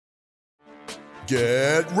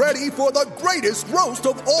Get ready for the greatest roast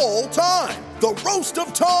of all time, the Roast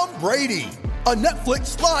of Tom Brady, a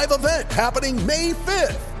Netflix live event happening May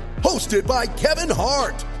 5th. Hosted by Kevin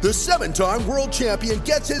Hart, the 7-time world champion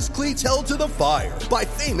gets his cleats held to the fire by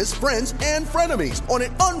famous friends and frenemies on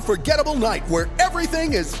an unforgettable night where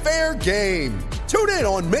everything is fair game. Tune in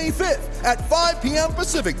on May 5th at 5 p.m.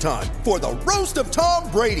 Pacific time for the Roast of Tom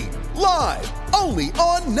Brady, live only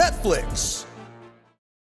on Netflix.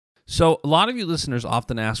 So a lot of you listeners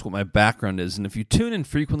often ask what my background is, and if you tune in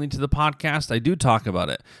frequently to the podcast, I do talk about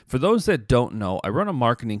it. For those that don't know, I run a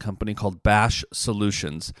marketing company called Bash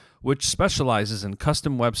Solutions, which specializes in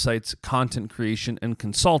custom websites, content creation, and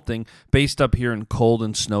consulting based up here in cold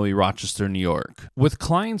and snowy Rochester, New York. With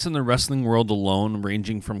clients in the wrestling world alone,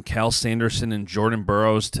 ranging from Cal Sanderson and Jordan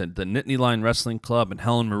Burroughs to the Nittany Lion Wrestling Club and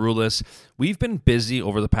Helen Maroulis, we've been busy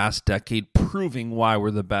over the past decade proving why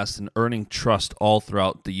we're the best and earning trust all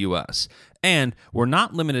throughout the U.S. And we're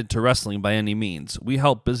not limited to wrestling by any means. We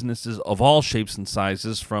help businesses of all shapes and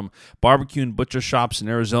sizes, from barbecue and butcher shops in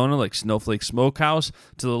Arizona like Snowflake Smokehouse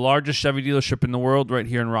to the largest Chevy dealership in the world right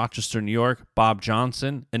here in Rochester, New York, Bob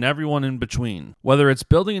Johnson, and everyone in between. Whether it's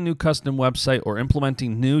building a new custom website or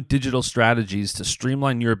implementing new digital strategies to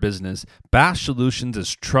streamline your business, Bash Solutions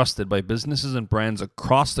is trusted by businesses and brands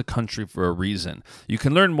across the country for a reason. You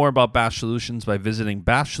can learn more about Bash Solutions by visiting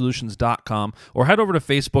bashsolutions.com or head over to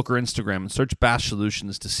Facebook or Instagram and search Bash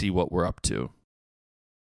Solutions to see what we're up to.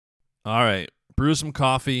 All right, brew some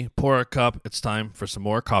coffee, pour a cup. It's time for some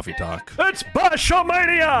more coffee talk. It's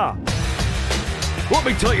Bashamania! Let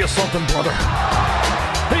me tell you something, brother.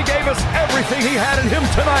 He gave us everything he had in him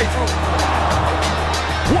tonight.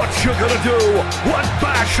 What you gonna do when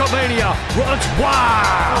Bashamania runs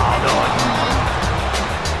wild on you?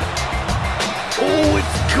 Oh,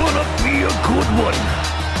 it's gonna be a good one.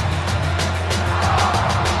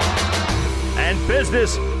 And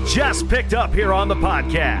business just picked up here on the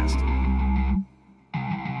podcast.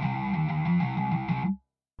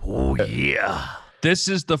 Oh, yeah. This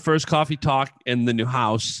is the first coffee talk in the new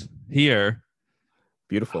house here.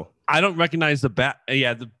 Beautiful. I don't recognize the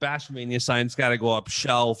Bashmania sign's got to go up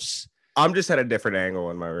shelves. I'm just at a different angle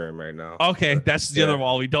in my room right now. Okay, that's the other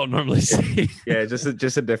wall we don't normally see. Yeah, just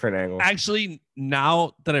a different angle. Actually,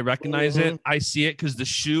 now that I recognize it, I see it because the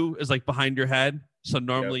shoe is like behind your head. So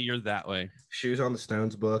normally you're that way. Shoes on the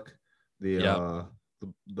Stones book. The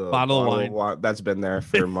bottle of wine that's been there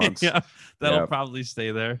for months. Yeah, that'll probably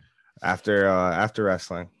stay there after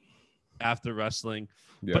wrestling. After wrestling,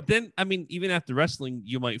 yep. But then even after wrestling,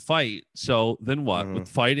 you might fight. So then what? With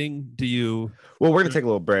fighting, do you? Well, we're gonna take a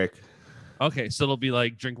little break. Okay, so it'll be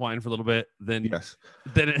like drink wine for a little bit, then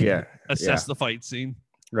then assess the fight scene.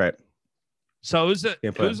 Right. So it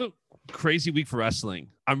was a crazy week for wrestling.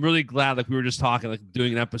 I'm really glad, like we were just talking, like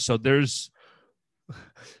doing an episode.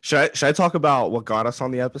 Should I talk about what got us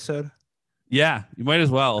on the episode? Yeah, you might as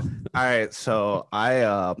well. All right, so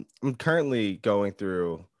I'm currently going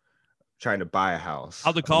through trying to buy a house.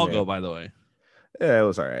 How'd the call go, by the way? Yeah, it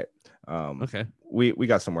was all right. Okay. We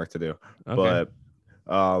got some work to do. Okay.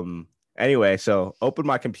 But anyway, so open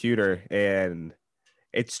my computer and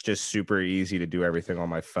it's just super easy to do everything on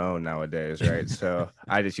my phone nowadays, right? So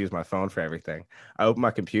I just use my phone for everything. I opened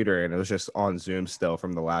my computer and it was just on Zoom still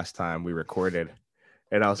from the last time we recorded.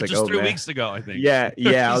 And I was just like, 3 weeks ago, I think. Yeah.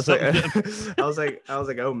 I was like,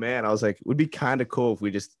 oh man, it would be kind of cool if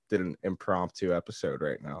we just did an impromptu episode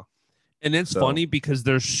right now. And it's funny because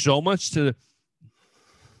there's so much to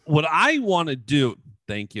what I want to do.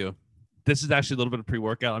 Thank you. This is actually a little bit of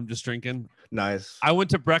pre-workout. I'm just drinking. Nice. I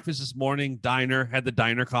went to breakfast this morning, had the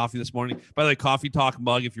diner coffee this morning. By the way, Coffee Talk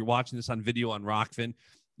mug, if you're watching this on video on Rockfin,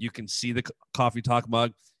 you can see the Coffee Talk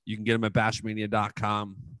mug. You can get them at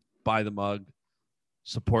bashmania.com. Buy the mug.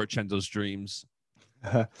 Support Chenzo's dreams.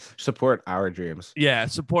 Support our dreams. Yeah,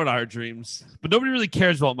 support our dreams. But nobody really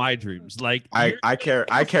cares about my dreams. Like I care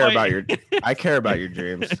about your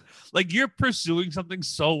dreams. Like you're pursuing something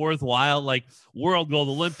so worthwhile, like world gold,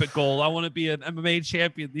 Olympic gold. I want to be an MMA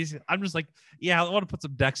champion. I'm just like, yeah, I want to put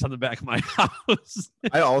some decks on the back of my house.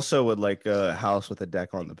 I also would like a house with a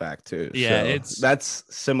deck on the back too. Yeah, so that's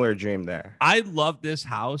similar dream there. I love this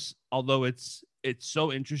house, although it's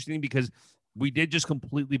so interesting because we did just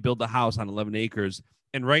completely build the house on 11 acres.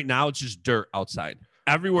 And right now it's just dirt outside.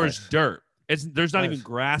 Everywhere's dirt. There's not even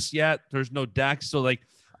grass yet. There's no decks. So like,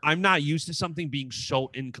 I'm not used to something being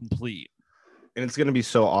so incomplete. And it's going to be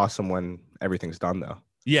so awesome when everything's done though.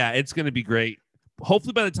 Yeah, it's going to be great.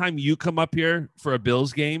 Hopefully by the time you come up here for a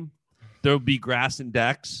Bills game, there'll be grass and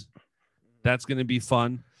decks. That's going to be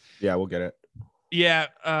fun. Yeah, we'll get it. Yeah.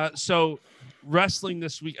 So wrestling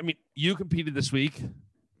this week. I mean, you competed this week.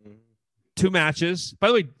 2 matches. By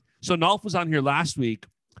the way, so Nolf was on here last week,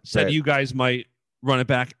 said you guys might run it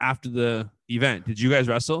back after the event. Did you guys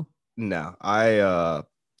wrestle? No,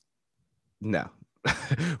 no,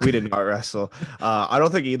 we did not wrestle. I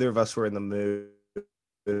don't think either of us were in the mood.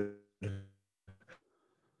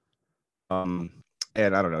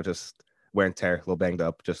 And I don't know, just wear and tear, a little banged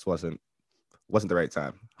up, just wasn't the right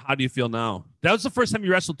time. How do you feel now? That was the first time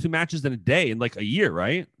you wrestled 2 matches in a day in like a year,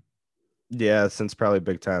 right? Yeah, since probably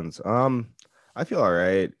Big Tens. I feel all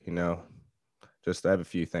right, you know. Just I have a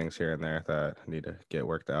few things here and there that I need to get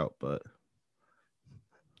worked out, but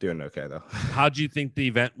doing okay though. How do you think the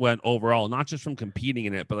event went overall? Not just from competing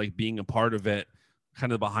in it, but like being a part of it,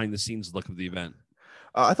 kind of behind the scenes look of the event.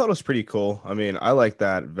 I thought it was pretty cool. I mean, I like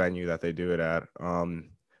that venue that they do it at. Kind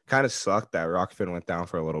of sucked that Rockfin went down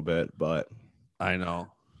for a little bit, but I know.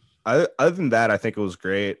 Other than that, I think it was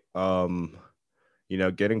great. You know,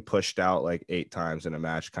 getting pushed out like 8 times in a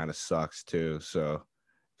match kind of sucks too. So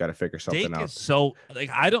got to figure something out. So like,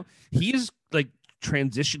 he's like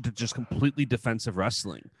transitioned to just completely defensive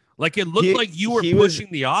wrestling. Like it looked like you were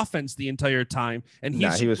pushing the offense the entire time, and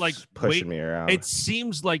he was like pushing me around. It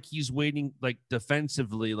seems like he's waiting like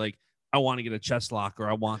defensively, like I want to get a chest lock or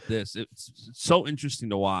I want this. It's so interesting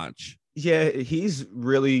to watch. Yeah, he's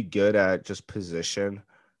really good at just position,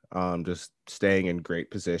 just staying in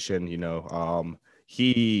great position. You know,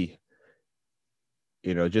 he,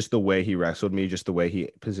 you know, just the way he wrestled me, just the way he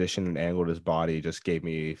positioned and angled his body, just gave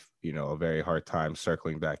me, you know, a very hard time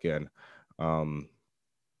circling back in.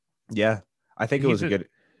 Yeah, I think it was a good.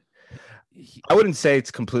 I wouldn't say it's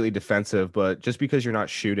completely defensive, but just because you're not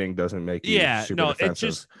shooting doesn't make you super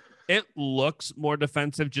defensive. It looks more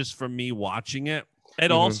defensive just from me watching it.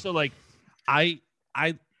 And also, like, I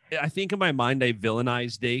think in my mind I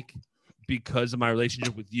villainize Dake because of my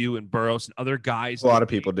relationship with you and Burroughs and other guys. A lot of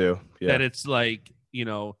people do. Yeah. That it's like, you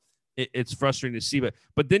know, it's frustrating to see.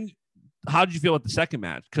 But then, how did you feel about the second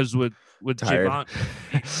match? Because with Javon,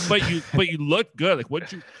 but you looked good. Like,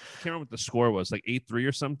 what you? I can't remember what the score was. Like 8-3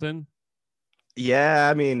 or something. Yeah,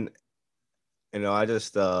 I mean, you know, I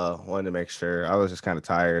just wanted to make sure. I was just kind of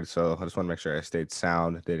tired, so I just wanted to make sure I stayed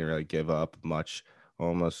sound. Didn't really give up much.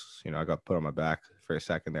 Almost, you know, I got put on my back for a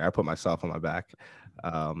second there. I put myself on my back.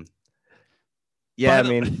 Yeah, I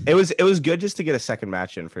mean, it was good just to get a second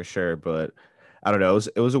match in for sure, but I don't know.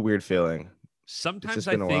 It was a weird feeling. Sometimes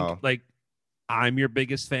I think like I'm your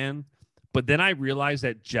biggest fan, but then I realize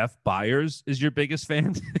that Jeff Byers is your biggest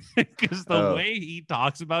fan because the way he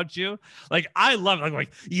talks about you, like I love it.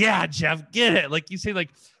 Like, yeah, Jeff, get it. Like you say, like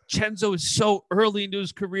Chenzo is so early into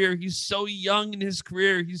his career. He's so young in his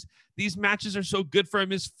career. These matches are so good for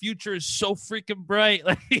him. His future is so freaking bright.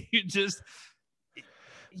 Like he's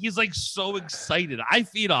like so excited. I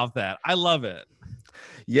feed off that. I love it.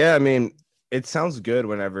 Yeah, I mean, it sounds good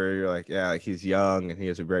whenever you're like, yeah, like he's young and he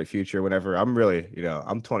has a bright future. Whenever I'm really, you know,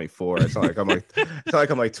 I'm 24. It's not like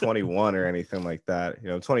I'm like 21 or anything like that. You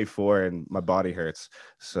know, I'm 24 and my body hurts.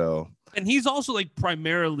 So, and he's also like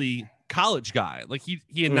primarily college guy. Like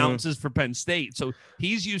he announces for Penn State, so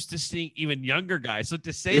he's used to seeing even younger guys. So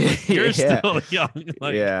to say like, you're still young,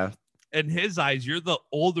 like, in his eyes, you're the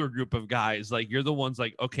older group of guys. Like you're the ones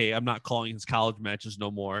like, okay, I'm not calling his college matches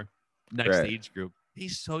no more. Next age group.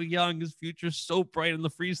 He's so young. His future's so bright in the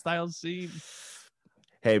freestyle scene.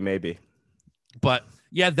 Hey, maybe. But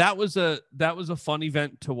yeah, that was a fun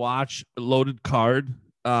event to watch. Loaded card.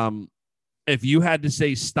 If you had to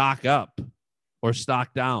say stock up or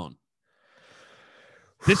stock down,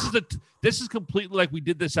 this is completely like we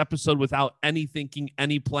did this episode without any thinking,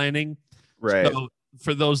 any planning. Right. So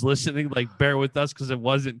for those listening, like bear with us because it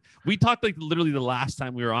wasn't. We talked like literally the last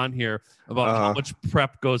time we were on here about how much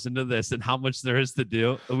prep goes into this and how much there is to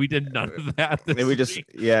do. We did none of that. We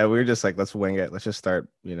were just like, let's wing it. Let's just start,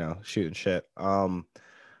 you know, shooting shit.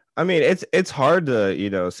 I mean, it's hard to, you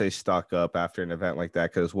know, say stock up after an event like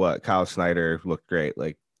that because Kyle Snyder looked great.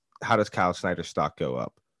 Like, how does Kyle Snyder's stock go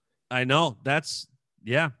up? I know that's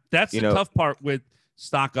the tough part with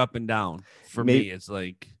stock up and down for me. It's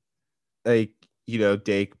like. You know,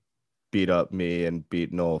 Dake beat up me and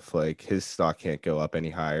beat Nolf. Like his stock can't go up any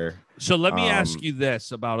higher. So let me ask you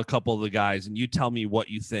this about a couple of the guys, and you tell me what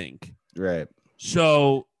you think. Right.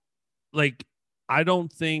 So, like, I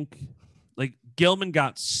don't think like Gilman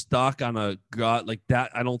got stuck on a gut like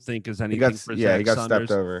that. I don't think is anything for Zach he got Saunders.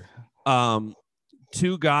 stepped over.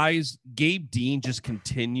 2 guys. Gabe Dean just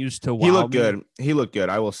continues to wow. He looked good.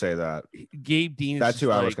 I will say that. Gabe Dean. That's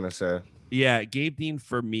who I was gonna say. Yeah, Gabe Dean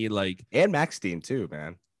for me, like, and Max Dean too,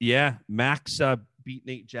 man. Yeah, Max beat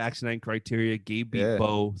Nate Jackson on Criteria. Gabe beat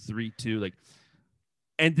Bo 3-2. Like,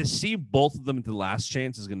 and to see both of them at the last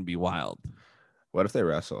chance is going to be wild. What if they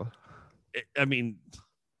wrestle? I mean,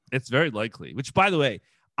 it's very likely. Which, by the way,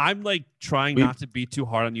 I'm like trying not to be too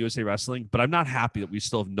hard on USA Wrestling, but I'm not happy that we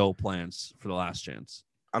still have no plans for the Last Chance.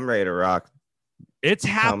 I'm ready to rock. It's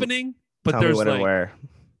happening, but tell there's me when and where.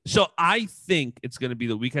 So I think it's going to be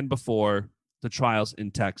the weekend before the trials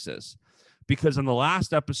in Texas, because on the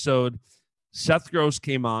last episode, Seth Gross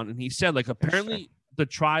came on and he said, like, apparently the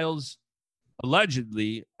trials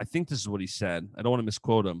allegedly, I think this is what he said, I don't want to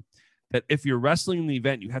misquote him, that if you're wrestling in the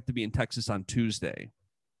event, you have to be in Texas on Tuesday.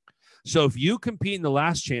 So if you compete in the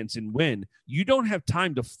Last Chance and win, you don't have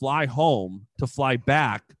time to fly home to fly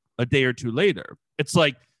back a day or two later. It's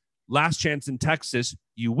like Last Chance in Texas,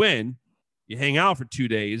 you win, you hang out for 2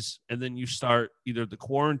 days, and then you start either the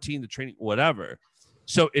quarantine, the training, whatever.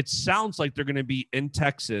 So it sounds like they're going to be in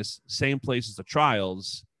Texas, same place as the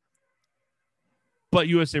trials, but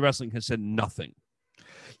USA Wrestling has said nothing.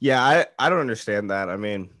 Yeah, I don't understand that. I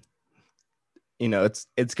mean, you know,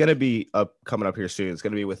 it's going to be coming up here soon. It's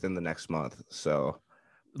going to be within the next month. So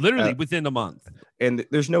literally within a month. And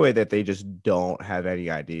there's no way that they just don't have any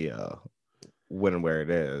idea when and where it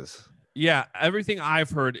is. Yeah, everything I've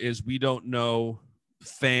heard is we don't know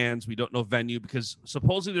fans, we don't know venue, because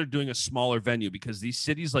supposedly they're doing a smaller venue because these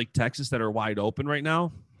cities like Texas that are wide open right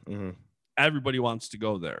now, everybody wants to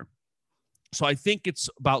go there. So I think it's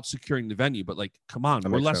about securing the venue, but like, come on,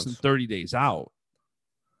 we're less than 30 days out.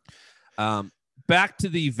 Back to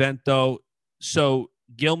the event though. So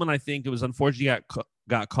Gilman, I think it was unfortunate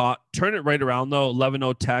got caught. Turn it right around though.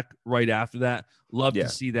 11-0 Tech right after that. Love to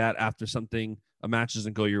see that after a match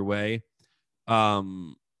doesn't go your way.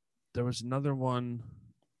 There was another one.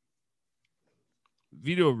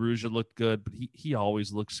 Vito Arujau looked good, but he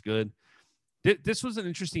always looks good. This was an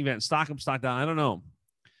interesting event. Stock up, stock down. I don't know.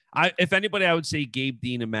 If anybody, I would say Gabe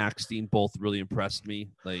Dean and Max Dean both really impressed me.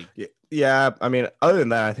 Like, yeah. I mean, other than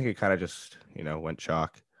that, I think it kind of just went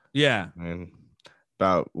chalk. Yeah, and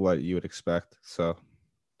about what you would expect. So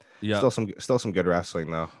yeah, still some good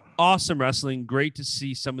wrestling though. Awesome wrestling. Great to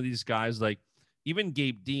see some of these guys. Like even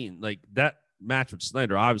Gabe Dean. Like that match with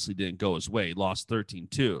Snyder obviously didn't go his way. He lost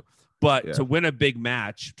 13-2. But to win a big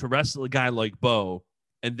match, to wrestle a guy like Bo,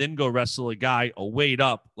 and then go wrestle a guy a weight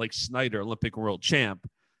up like Snyder, Olympic world champ.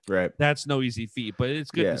 Right. That's no easy feat, but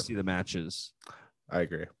it's good to see the matches. I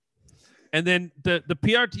agree. And then the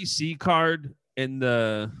PRTC card and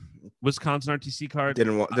the Wisconsin RTC card.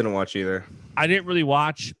 Didn't watch either. I didn't really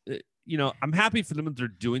watch. I'm happy for them that they're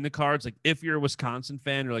doing the cards. Like if you're a Wisconsin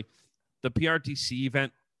fan, or like the PRTC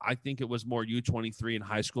event, I think it was more U23 and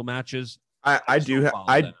high school matches. I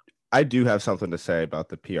do have something to say about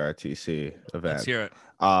the PRTC event. Let's hear it.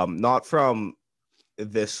 Not from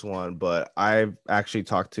this one, but I've actually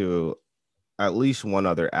talked to at least one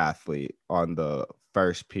other athlete on the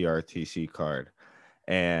first PRTC card,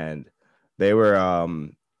 and they were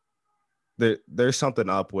there's something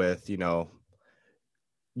up with,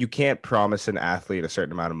 you can't promise an athlete a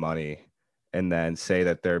certain amount of money and then say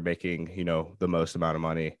that they're making, the most amount of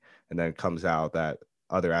money, and then it comes out that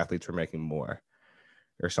other athletes were making more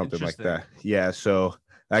or something like that. Yeah. So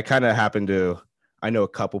that kind of happened to, I know a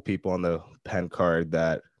couple people on the Penn card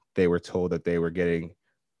that they were told that they were getting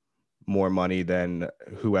more money than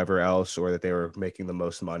whoever else, or that they were making the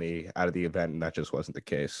most money out of the event, and that just wasn't the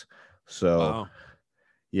case. So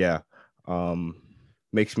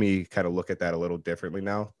makes me kind of look at that a little differently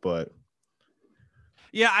now, but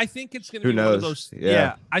I think it's going to be one of those.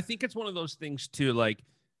 Yeah. I think it's one of those things too. Like,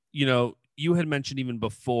 you had mentioned even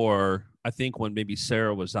before, I think when maybe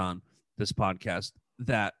Sarah was on this podcast,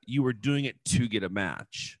 that you were doing it to get a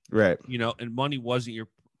match, right? And money wasn't your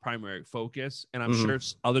primary focus. And I'm sure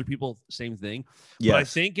it's other people, same thing. Yes. But I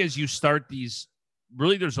think as you start these,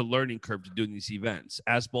 really there's a learning curve to doing these events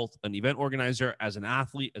as both an event organizer, as an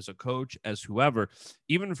athlete, as a coach, as whoever.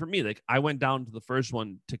 Even for me, like I went down to the first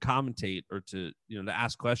one to commentate or to, to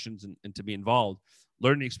ask questions and to be involved.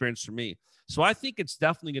 Learning experience for me. So I think it's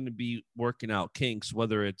definitely going to be working out kinks,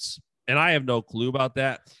 whether it's, and I have no clue about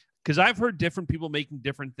that, because I've heard different people making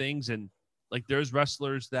different things. And like, there's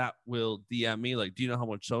wrestlers that will DM me, like, do you know how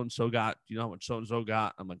much so-and-so got? Do you know how much so-and-so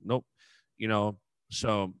got? I'm like, nope.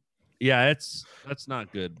 So yeah, that's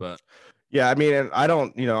not good, but yeah, I mean, and I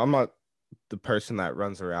don't, I'm not the person that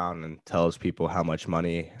runs around and tells people how much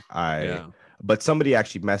money but somebody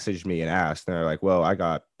actually messaged me and asked, and they're like, well, I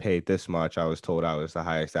got paid this much. I was told I was the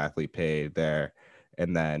highest athlete paid there.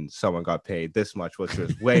 And then someone got paid this much, which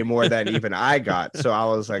was way more than even I got. So I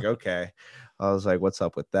was like, okay. I was like, what's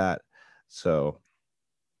up with that? So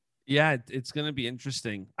yeah, it's going to be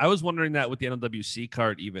interesting. I was wondering that with the NLWC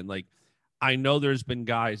card, even like, I know there's been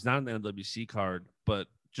guys, not on the NLWC card, but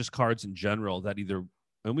just cards in general, that either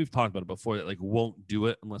and we've talked about it before, that like won't do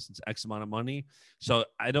it unless it's X amount of money. So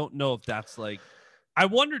I don't know if that's like, I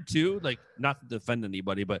wonder too, like not to defend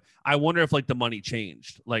anybody, but I wonder if like the money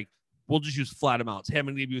changed. Like we'll just use flat amounts. Hey, I'm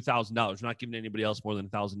going to give you $1,000. We're not giving anybody else more than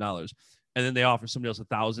 $1,000. And then they offer somebody else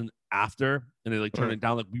 1,000 after, and they like turn it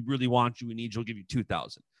down. Like, we really want you. We need you. We'll give you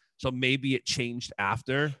 2,000. So maybe it changed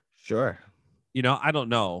after. Sure. You know, I don't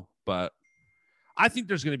know, but I think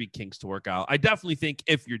there's going to be kinks to work out. I definitely think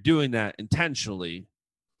if you're doing that intentionally,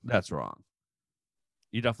 that's wrong.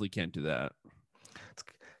 You definitely can't do that. It's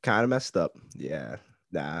kind of messed up. Yeah.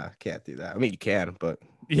 Nah, can't do that. I mean, you can, but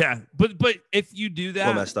yeah, but if you do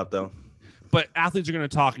that, messed up though. But athletes are going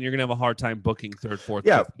to talk, and you're going to have a hard time booking third, fourth,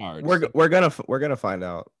 fifth cards. We're gonna find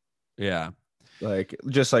out. Yeah, like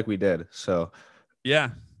just like we did. So yeah,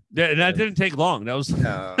 and that didn't take long. That was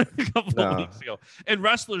a couple of weeks ago. And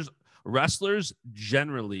wrestlers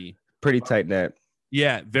generally pretty tight knit.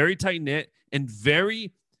 Yeah, very tight knit and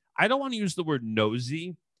very. I don't want to use the word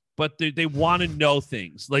nosy, but they want to know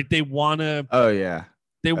things. Like they want to. Oh yeah.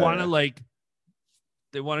 They want to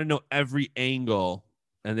They want to know every angle.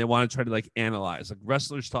 And they want to try to like analyze. Like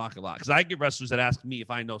wrestlers talk a lot, because I get wrestlers that ask me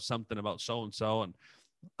if I know something about so and so, and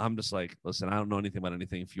I'm just like, listen, I don't know anything about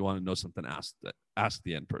anything. If you want to know something, ask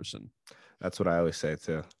the end person. That's what I always say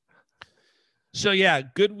too. So yeah,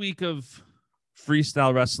 good week of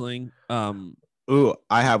freestyle wrestling. Ooh,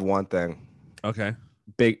 I have one thing. Okay.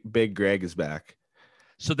 Big Greg is back.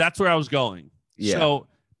 So that's where I was going. Yeah. So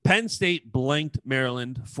Penn State blanked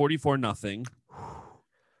Maryland 44-0.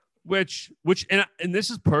 Which and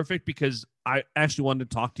this is perfect, because I actually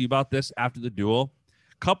wanted to talk to you about this after the duel.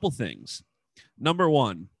 Couple things. Number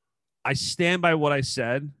one, I stand by what I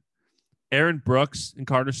said. Aaron Brooks and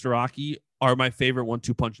Carter Starocki are my favorite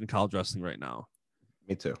 1-2 punch in college wrestling right now.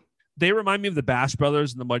 Me too. They remind me of the Bash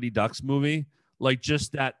Brothers in the Mighty Ducks movie. Like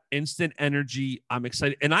just that instant energy. I'm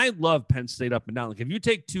excited. And I love Penn State up and down. Like if you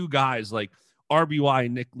take two guys like RBY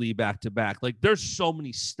and Nick Lee back to back, like there's so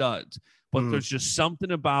many studs. But there's just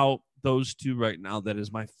something about those two right now that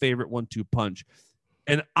is my favorite 1-2 punch.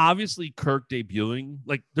 And obviously Kirk debuting,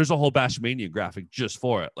 like there's a whole Bashmania graphic just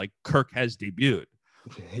for it. Like Kirk has debuted.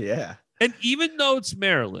 Yeah. And even though it's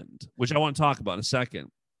Maryland, which I want to talk about in a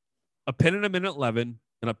second, a pin in a minute 11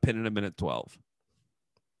 and a pin in a minute 12.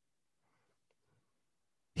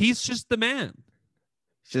 He's just the man.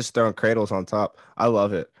 He's just throwing cradles on top. I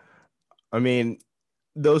love it. I mean,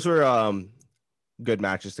 those were good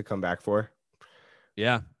matches to come back for.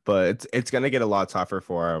 Yeah. But it's going to get a lot tougher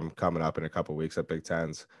for him coming up in a couple weeks at Big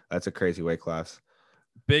Tens. That's a crazy weight class.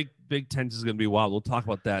 Big Tens is going to be wild. We'll talk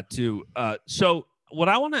about that too. So what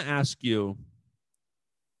I want to ask you,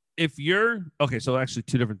 if you're okay, so actually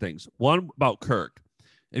two different things. One about Kirk.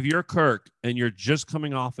 If you're Kirk and you're just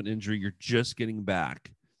coming off an injury, you're just getting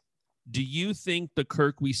back, do you think the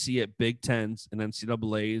Kirk we see at Big Tens and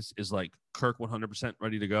NCAAs is like Kirk 100%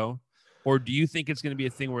 ready to go? Or do you think it's going to be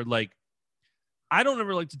a thing where, like, I don't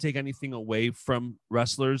ever like to take anything away from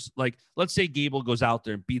wrestlers. Like, let's say Gable goes out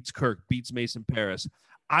there and beats Kirk, beats Mason Paris.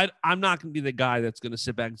 I'm not going to be the guy that's going to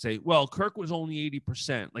sit back and say, well, Kirk was only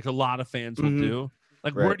 80%, like a lot of fans will do.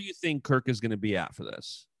 Like, where do you think Kirk is going to be at for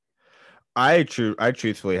this? I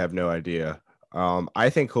truthfully have no idea. I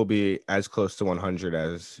think he'll be as close to 100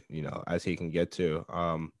 as he can get to.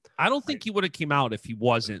 I don't think he would have came out if he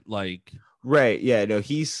wasn't like. Right. Yeah. No,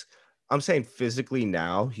 I'm saying physically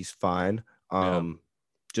now he's fine.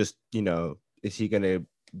 Just, is he going to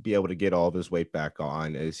be able to get all of his weight back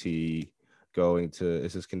on? Is his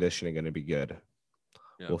conditioning going to be good?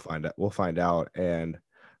 Yeah. We'll find out. And,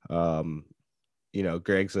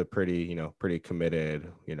 Greg's a pretty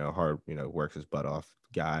committed, hard, works his butt off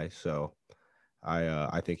guy. So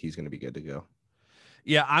I think he's going to be good to go.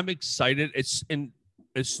 Yeah. I'm excited. As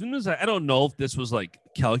soon as I don't know if this was like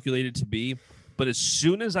calculated to be, but as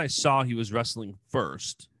soon as I saw he was wrestling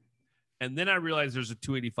first, and then I realized there's a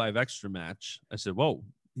 285 extra match, I said, whoa,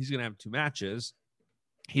 he's going to have 2 matches.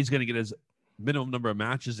 He's going to get his minimum number of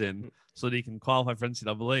matches in so that he can qualify for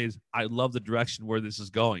NCAAs. I love the direction where this is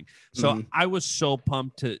going. So I was so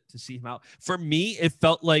pumped to see him out. For me, it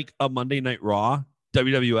felt like a Monday Night Raw,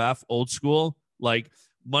 WWF, old school, like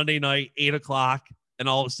Monday night, 8 o'clock, and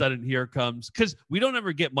all of a sudden here comes, because we don't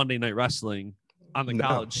ever get Monday Night Wrestling on the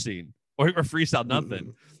college scene or freestyle,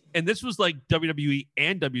 nothing. And this was like WWE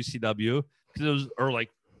and WCW, because it was, or like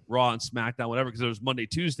Raw and SmackDown, whatever, because it was Monday,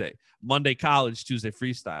 Tuesday, Monday college, Tuesday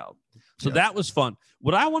freestyle. So that was fun.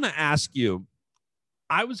 What I want to ask you,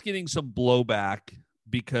 I was getting some blowback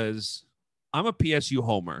because I'm a PSU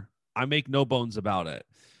homer. I make no bones about it.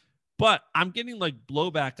 But I'm getting like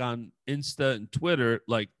blowback on Insta and Twitter,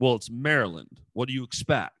 like, well, it's Maryland. What do you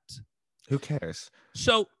expect? Who cares?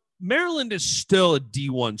 So Maryland is still a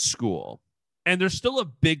D1 school, and they're still a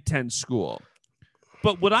Big Ten school.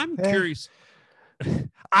 But what I'm curious,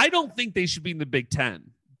 I don't think they should be in the Big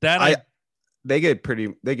Ten. They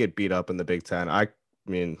get beat up in the Big Ten. I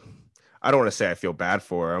mean, I don't want to say I feel bad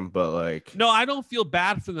for them, but like, no, I don't feel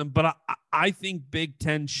bad for them. But I think Big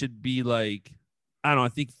Ten should be like, I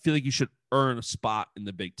don't know. Feel like you should earn a spot in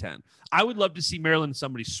the Big Ten. I would love to see Maryland and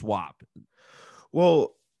somebody swap.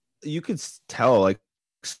 Well, you could tell like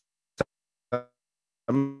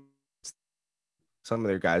some of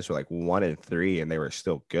their guys were like 1-3 and they were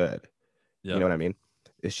still good. Yeah. You know what I mean?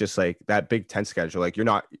 It's just like that Big Ten schedule. Like you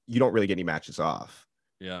don't really get any matches off.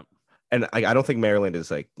 Yeah. And I don't think Maryland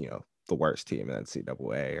is like, the worst team in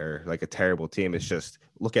NCAA or like a terrible team. It's just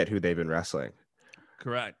look at who they've been wrestling.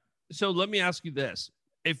 Correct. So let me ask you this.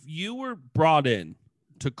 If you were brought in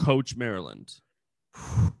to coach Maryland,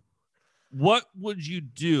 what would you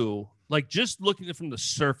do? Like just looking at it from the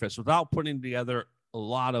surface without putting together a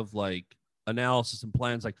lot of like analysis and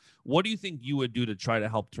plans, like what do you think you would do to try to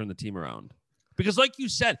help turn the team around? Because like you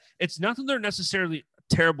said, it's not that they're necessarily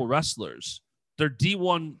terrible wrestlers. They're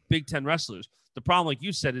D1 Big Ten wrestlers. The problem, like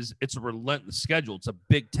you said, is it's a relentless schedule. It's a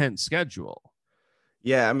Big Ten schedule.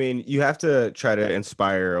 Yeah, I mean, you have to try to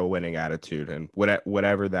inspire a winning attitude, and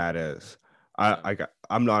whatever that is.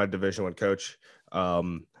 I'm not a Division I coach.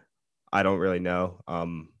 I don't really know.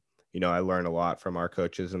 I learn a lot from our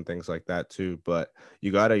coaches and things like that too. But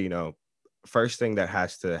you gotta, first thing that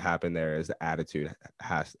has to happen there is the attitude.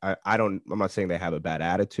 I'm not saying they have a bad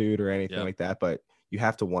attitude or anything like that, but you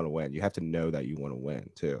have to want to win. You have to know that you want to win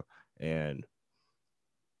too, and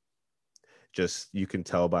just you can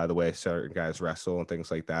tell by the way certain guys wrestle and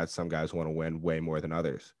things like that. Some guys want to win way more than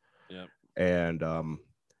others. Yeah. And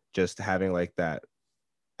just having like that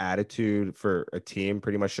attitude for a team,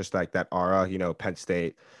 pretty much just like that aura, Penn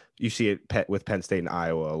State, you see it with Penn State and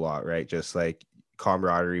Iowa a lot, right? Just like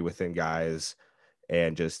camaraderie within guys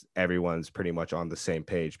and just everyone's pretty much on the same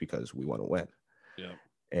page because we want to win. Yeah.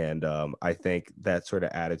 And I think that sort of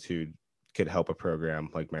attitude could help a program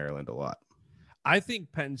like Maryland a lot. I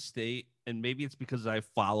think Penn State, and maybe it's because I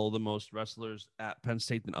follow the most wrestlers at Penn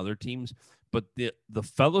State than other teams, but the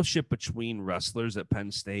fellowship between wrestlers at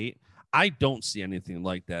Penn State, I don't see anything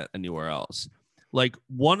like that anywhere else. Like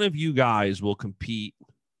one of you guys will compete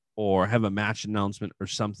or have a match announcement or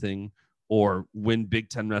something or win Big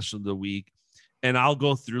Ten Wrestler of the Week, and I'll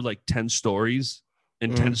go through like 10 stories,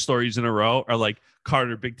 and 10 stories in a row are like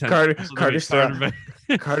Carter Big Ten. Carter Starace,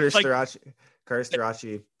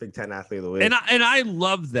 Big Ten Athlete of the Week. And I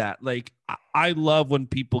love that. Like I love when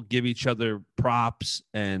people give each other props,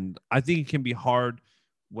 and I think it can be hard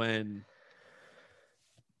when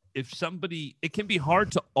it can be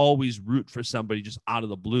hard to always root for somebody just out of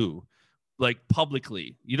the blue, like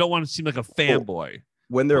publicly. You don't want to seem like a fanboy.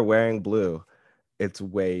 When they're wearing blue, it's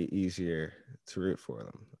way easier to root for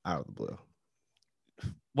them out of the blue.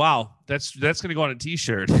 Wow, that's gonna go on a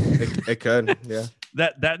t-shirt. It could, yeah.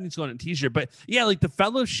 That needs to go on a t-shirt. But yeah, like the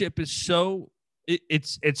fellowship is so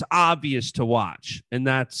it's obvious to watch, and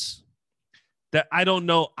that's that. I don't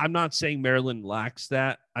know. I'm not saying Maryland lacks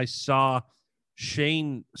that. I saw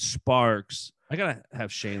Shane Sparks. I gotta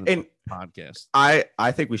have Shane on the podcast. I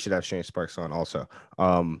think we should have Shane Sparks on also.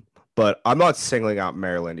 But I'm not singling out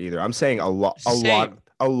Maryland either. I'm saying a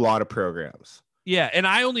lot of programs. Yeah, and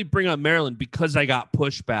I only bring up Maryland because I got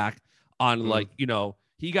pushback on like,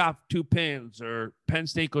 he got 2 pins or Penn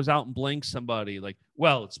State goes out and blanks somebody. Like,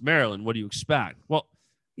 well, it's Maryland. What do you expect? Well,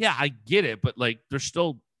 yeah, I get it, but like they're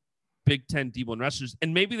still Big Ten D1 wrestlers,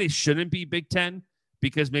 and maybe they shouldn't be Big Ten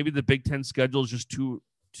because maybe the Big Ten schedule is just too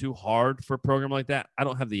hard for a program like that. I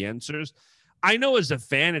don't have the answers. I know as a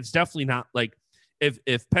fan, it's definitely not like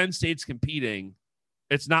if Penn State's competing,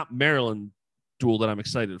 it's not Maryland duel that I'm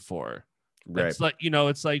excited for. Right. It's like,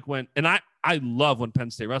 it's like when, and I love when Penn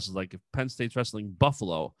State wrestles. Like if Penn State's wrestling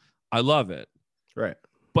Buffalo, I love it. Right.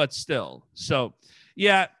 But still. So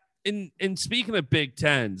yeah. In speaking of Big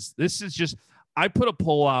Tens, this is just, I put a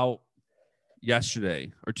poll out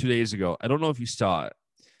yesterday or 2 days ago. I don't know if you saw it.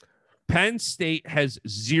 Penn State has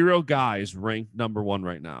 0 guys ranked number 1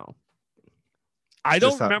 right now. I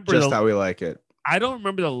don't remember how we like it. I don't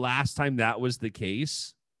remember the last time that was the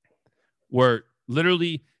case where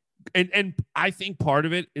literally, and I think part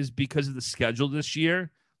of it is because of the schedule this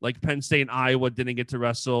year. Like Penn State and Iowa didn't get to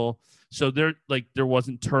wrestle. So there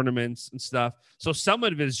wasn't tournaments and stuff. So some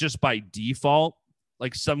of it is just by default.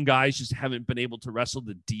 Like some guys just haven't been able to wrestle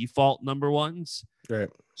the default number 1s. Right.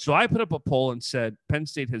 So I put up a poll and said, Penn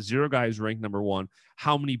State has 0 guys ranked number 1.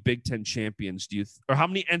 How many Big Ten champions or how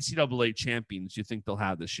many NCAA champions do you think they'll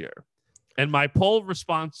have this year? And my poll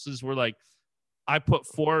responses were like, I put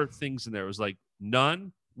 4 things in there. It was like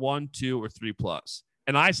none, 1, 2, or 3+.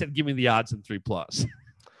 And I said, give me the odds in 3+.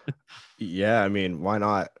 Yeah, I mean, why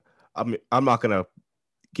not? I'm not gonna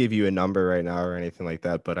give you a number right now or anything like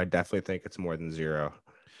that, but I definitely think it's more than 0.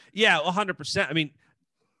 Yeah, 100%. I mean,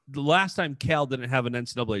 the last time Cal didn't have an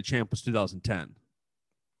NCAA champ was 2010.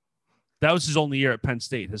 That was his only year at Penn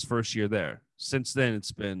State, his first year there. Since then,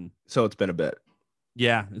 it's been a bit.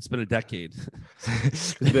 Yeah, it's been a decade.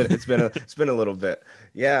 it's been a little bit.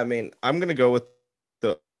 Yeah, I mean, I'm gonna go with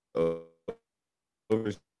the.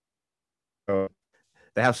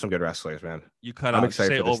 They have some good wrestlers, man. You cut I'm out.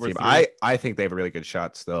 excited for this over team. 3. I think they have a really good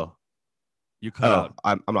shot still. You cut out.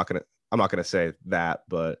 I'm not gonna say that,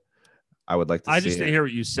 but I would like to. I just didn't hear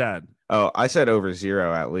what you said. Oh, I said over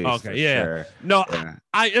 0 at least. Okay, yeah. Sure. No, yeah.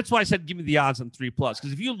 I that's why I said give me the odds on 3+.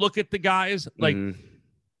 Because if you look at the guys, like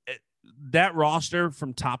that roster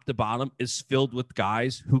from top to bottom is filled with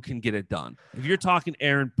guys who can get it done. If you're talking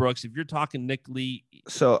Aaron Brooks, if you're talking Nick Lee.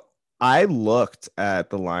 So I looked at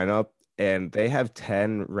the lineup and they have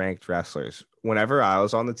 10 ranked wrestlers. Whenever I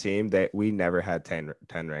was on the team, we never had 10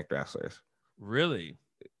 ranked wrestlers. Really?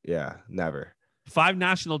 Yeah, never. 5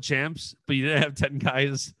 national champs, but you didn't have 10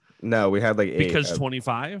 guys. No, we had like 8. Because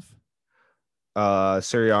 25?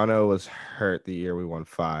 Suriano was hurt the year we won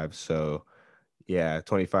 5. So yeah,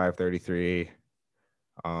 25, 33.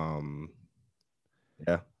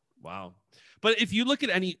 Yeah. Wow. But if you look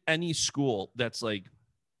at any school that's like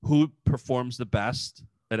who performs the best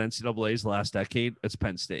at NCAA's last decade, it's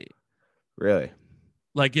Penn State. Really?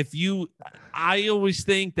 Like I always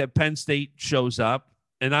think that Penn State shows up.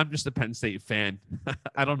 And I'm just a Penn State fan.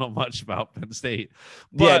 I don't know much about Penn State.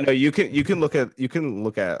 But yeah, no, you can look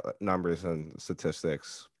at numbers and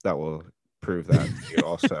statistics that will prove that to you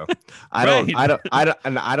also. I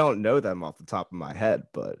don't know them off the top of my head,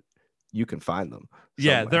 but you can find them.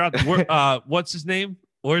 Yeah, they're out. What's his name?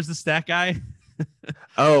 Where's the stat guy?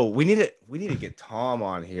 Oh, we need to get Tom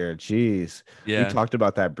on here. Jeez. Yeah. We talked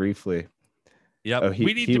about that briefly. Yep.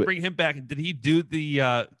 We need to bring him back. Did he do the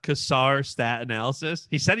Kassar stat analysis?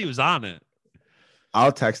 He said he was on it.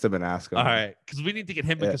 I'll text him and ask him. All right. Because we need to get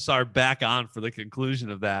him and Kassar back on for the conclusion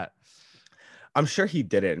of that. I'm sure he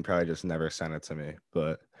did it and probably just never sent it to me.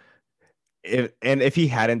 But if he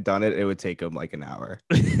hadn't done it, it would take him like an hour.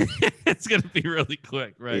 It's going to be really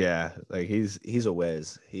quick, right? Yeah. Like he's a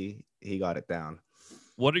whiz. He got it down.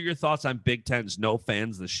 What are your thoughts on Big Ten's no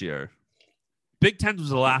fans this year? Big Ten was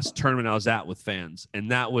the last tournament I was at with fans, and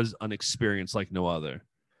that was an experience like no other.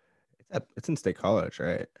 It's in State College,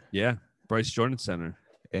 right? Yeah, Bryce Jordan Center.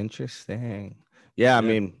 Interesting. Yeah, I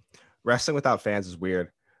mean, wrestling without fans is weird.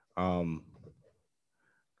 I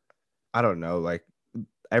don't know. Like,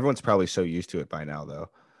 everyone's probably so used to it by now, though.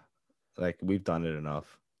 Like, we've done it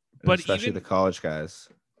enough. But especially the college guys.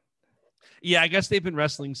 Yeah, I guess they've been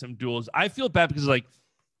wrestling some duels. I feel bad because, like,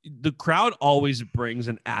 the crowd always brings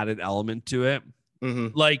an added element to it.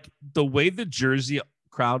 Mm-hmm. Like the way the Jersey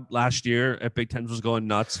crowd last year at Big Ten was going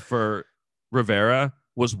nuts for Rivera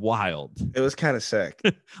was wild. It was kind of sick.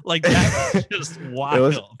 Like that was just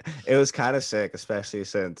wild. It was kind of sick, especially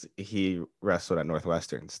since he wrestled at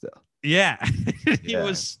Northwestern still. Yeah. He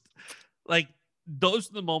was like, those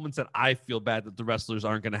are the moments that I feel bad that the wrestlers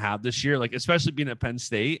aren't going to have this year. Like, especially being at Penn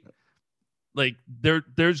State, like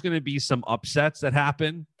there's going to be some upsets that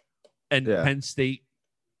happen. And Penn State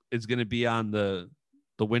is going to be on the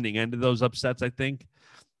winning end of those upsets, I think.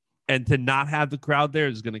 And to not have the crowd there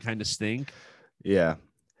is going to kind of stink. Yeah.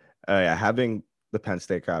 Having the Penn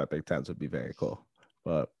State crowd at Big Tens would be very cool.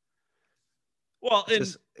 But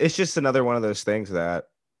it's just another one of those things that,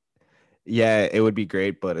 it would be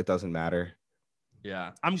great, but it doesn't matter.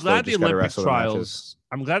 Yeah. I'm glad the Olympic trials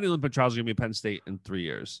are going to be Penn State in 3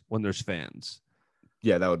 years when there's fans.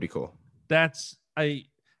 Yeah, that would be cool.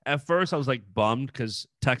 At first, I was like bummed because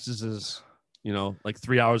Texas is, like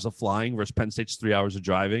 3 hours of flying versus Penn State's 3 hours of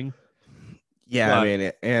driving. Yeah, I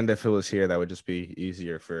mean, and if it was here, that would just be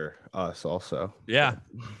easier for us also. Yeah.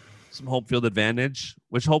 Some home field advantage,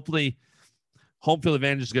 which hopefully home field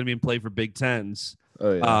advantage is going to be in play for Big Tens.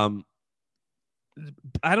 Oh, yeah.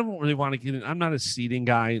 I don't really want to get in. I'm not a seeding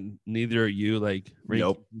guy, and neither are you. Like,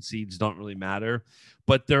 nope. Seeds don't really matter.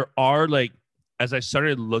 But there are, like, as I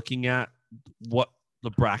started looking at what the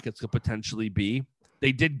brackets could potentially be,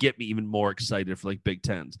 they did get me even more excited for like Big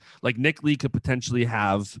Tens. Like Nick Lee could potentially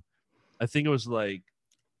have, I think it was like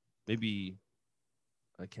maybe,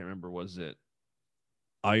 I can't remember, was it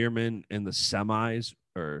Ironman in the semis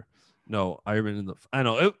or no, Ironman in the, I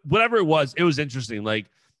don't know, whatever it was interesting. Like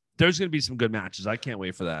there's going to be some good matches. I can't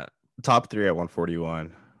wait for that. Top 3 at 141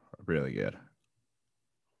 are really good.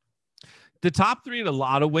 The top 3 in a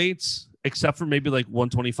lot of weights, except for maybe like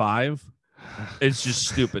 125, is just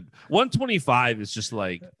stupid. 125 is just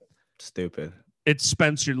like stupid. It's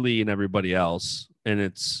Spencer Lee and everybody else, and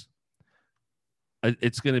it's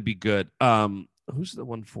going to be good. Who's the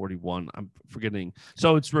 141? I'm forgetting.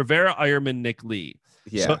 So it's Rivera, Ironman, Nick Lee.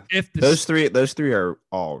 Yeah. So if those three are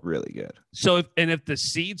all really good. So if the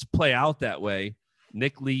seeds play out that way,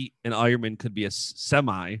 Nick Lee and Ironman could be a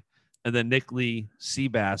semi, and then Nick Lee,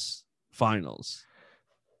 Seabass finals.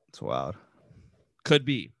 It's wild. Could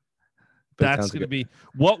be. Big That's going to be.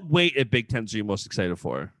 What weight at Big Tens are you most excited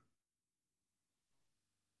for?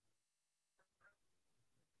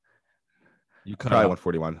 You probably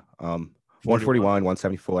 141. 141,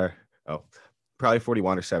 174. Oh, probably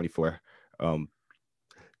 41 or 74.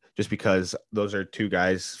 Just because those are 2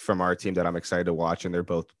 guys from our team that I'm excited to watch, and they're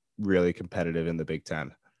both really competitive in the Big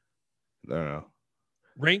Ten. I don't know.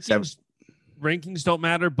 Rankings don't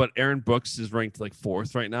matter, but Aaron Brooks is ranked like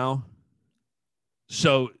 4th right now.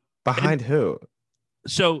 So behind who?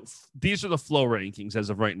 So these are the flow rankings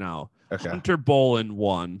as of right now. Okay. Hunter Bolin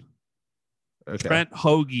 1. Okay. Trent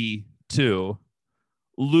Hoagie 2.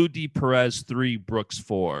 Ludi Perez 3. Brooks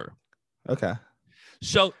 4. Okay.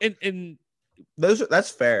 So in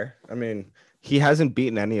that's fair. I mean, he hasn't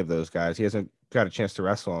beaten any of those guys. He hasn't got a chance to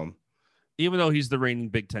wrestle them, even though he's the reigning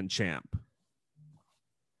Big Ten champ.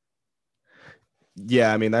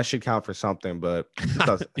 Yeah, I mean that should count for something, but it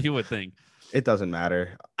doesn't. You would think it doesn't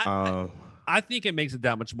matter. I think it makes it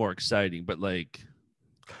that much more exciting. But like,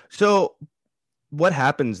 so what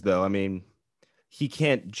happens though? I mean, he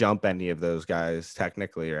can't jump any of those guys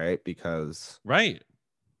technically, right? Because right.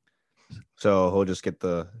 So he'll just get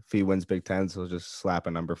if he wins Big Tens, he'll just slap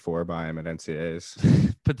a number 4 by him at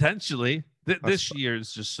NCAAs. Potentially. This year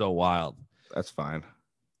is just so wild. That's fine.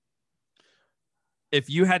 If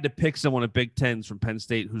you had to pick someone at Big Tens from Penn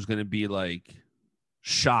State who's going to be like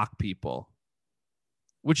shock people,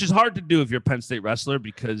 which is hard to do if you're a Penn State wrestler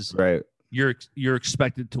because right. you're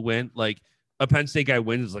expected to win. Like a Penn State guy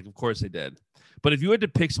wins, like of course they did. But if you had to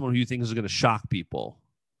pick someone who you think is going to shock people,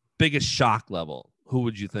 biggest shock level, who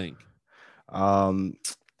would you think?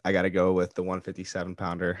 I got to go with the 157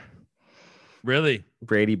 pounder. Really?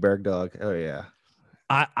 Brady Bergdog. Oh yeah.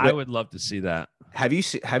 I would love to see that. Have you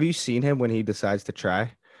seen him when he decides to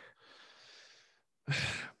try?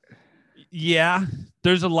 Yeah.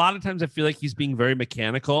 There's a lot of times I feel like he's being very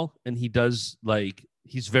mechanical, and he does like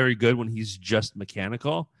he's very good when he's just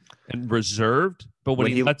mechanical and reserved, but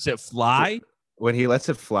when he lets it fly,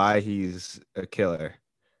 he's a killer.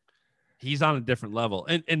 He's on a different level.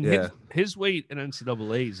 And yeah. his weight in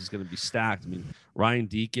NCAAs is going to be stacked. I mean, Ryan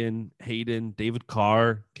Deacon, Hayden, David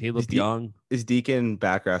Carr, Caleb Young. Is Deacon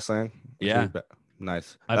back wrestling? Yeah.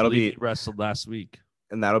 Nice. I believe he wrestled last week.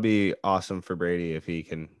 And that'll be awesome for Brady if he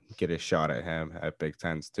can get a shot at him at Big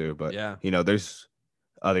Tens too. But, yeah, there's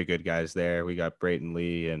other good guys there. We got Brayton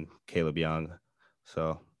Lee and Caleb Young.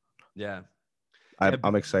 So, yeah.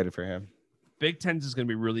 I'm excited for him. Big Tens is going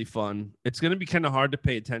to be really fun. It's going to be kind of hard to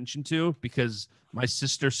pay attention to because my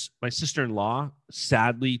sister-in-law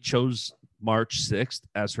sadly chose March 6th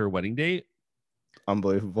as her wedding date.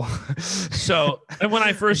 Unbelievable. So, and when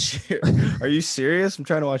I first, are you serious? I'm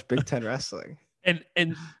trying to watch Big Ten wrestling.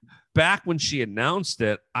 And back when she announced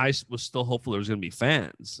it, I was still hopeful there was going to be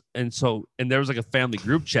fans. And there was like a family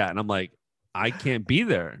group chat, and I'm like, I can't be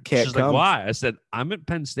there. She's like, why? I said, I'm at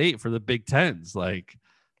Penn State for the Big Tens. Like,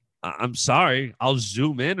 I'm sorry, I'll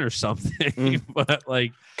zoom in or something, but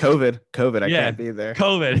like COVID, I can't be there.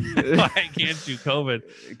 COVID, I can't do COVID.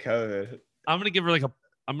 COVID. I'm gonna give her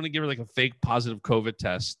like a fake positive COVID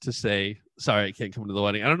test to say sorry I can't come to the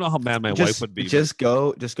wedding. I don't know how mad my wife would be. Just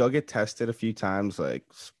go get tested a few times. Like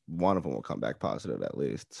one of them will come back positive at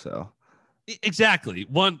least. So exactly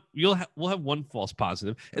we'll have one false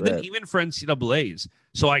positive, and right. Then even for NCAAs.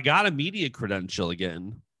 So I got a media credential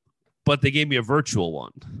again. But they gave me a virtual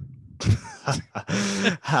one.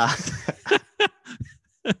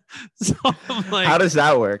 So I'm like, how does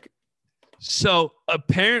that work? So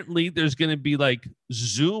apparently there's going to be like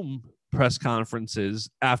Zoom press conferences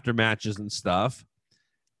after matches and stuff.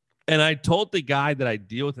 And I told the guy that I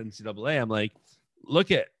deal with NCAA, I'm like,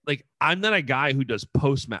 I'm not a guy who does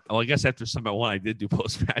post-match. Well, I guess after Summit 1, I did do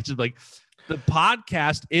post-matches. Like, the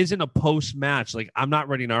podcast isn't a post-match. Like, I'm not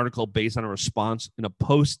writing an article based on a response in a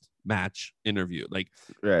post-match interview. Like,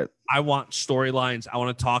 right. I want storylines. I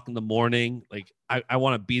want to talk in the morning. Like, I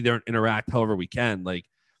want to be there and interact however we can. Like,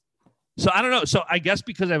 so I don't know. So I guess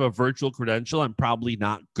because I have a virtual credential, I'm probably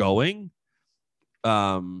not going.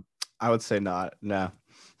 I would say not. No.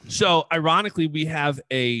 So ironically, we have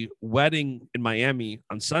a wedding in Miami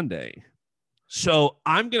on Sunday. So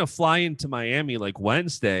I'm going to fly into Miami like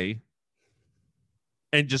Wednesday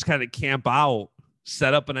and just kind of camp out,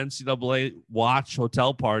 set up an NCAA watch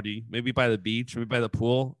hotel party, maybe by the beach, maybe by the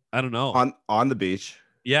pool. I don't know. On the beach.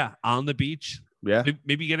 Yeah, on the beach. Yeah.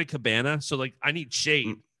 Maybe get a cabana. So like I need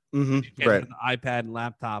shade. Mm-hmm. Right. The iPad and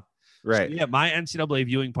laptop. Right. So, yeah, my NCAA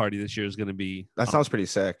viewing party this year is going to be. That sounds pretty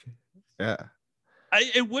sick. Yeah.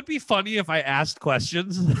 It would be funny if I asked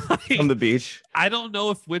questions on the beach. I don't know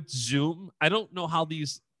if with Zoom, I don't know how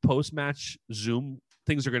these post-match Zoom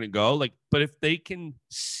things are going to go. Like, but if they can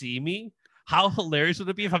see me, how hilarious would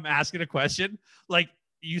it be if I'm asking a question? Like,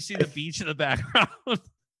 you see the beach in the background.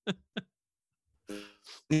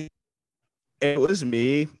 If it was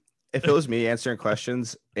me answering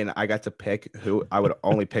questions and I got to pick who, I would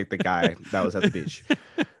only pick the guy that was at the beach.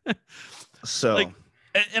 So. Like,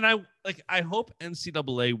 and I hope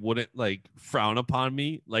NCAA wouldn't like frown upon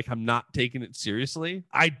me. Like I'm not taking it seriously.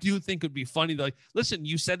 I do think it'd be funny. Like, listen,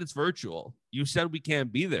 you said it's virtual. You said we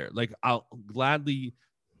can't be there. Like I'll gladly,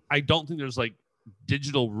 I don't think there's like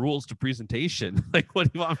digital rules to presentation. Like,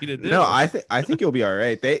 what do you want me to do? No, I think you'll be all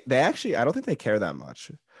right. They actually, I don't think they care that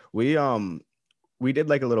much. We did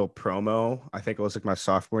like a little promo. I think it was like my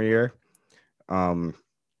sophomore year. And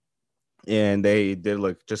they did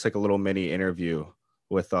like just like a little mini interview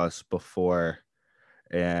with us before,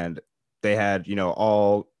 and they had, you know,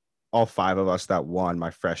 all 5 of us that won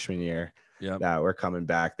my freshman year that were coming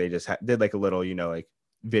back. They just did like a little, you know, like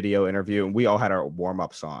video interview, and we all had our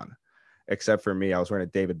warm-ups on, except for me. I was wearing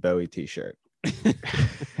a David Bowie t-shirt.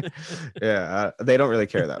 Yeah, they don't really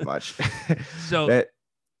care that much. So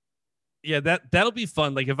that'll be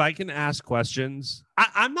fun. Like if I can ask questions,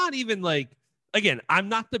 I'm not even like, again, I'm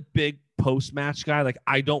not the big post-match guy. Like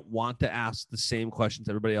I don't want to ask the same questions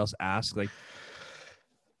everybody else asks. Like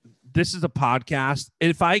this is a podcast.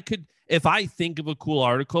 If I think of a cool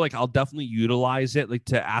article, like I'll definitely utilize it like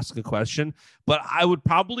to ask a question, but I would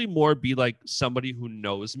probably more be like somebody who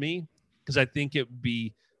knows me, because I think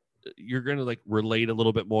you're going to like relate a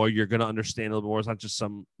little bit more. You're going to understand a little more. It's not just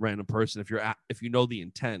some random person if you know the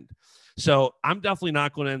intent. So I'm definitely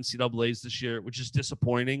not going to NCAAs this year, which is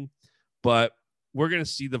disappointing, but we're going to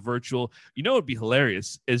see the virtual. You know, it'd be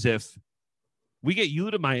hilarious is if we get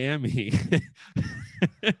you to Miami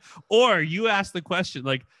or you ask the question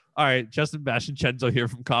like, all right, Justin Bashincenzo here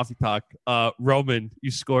from Coffee Talk. Roman,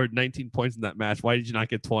 you scored 19 points in that match. Why did you not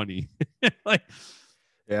get 20? Like,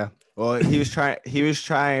 yeah. Well, he was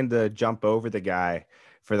trying to jump over the guy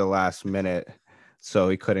for the last minute, so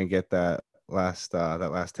he couldn't get that last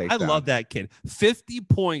takedown. I love that kid. 50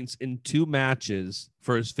 points in 2 matches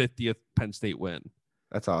for his 50th Penn State win.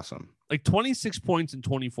 That's awesome. Like 26 points and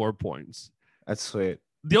 24 points. That's sweet.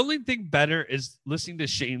 The only thing better is listening to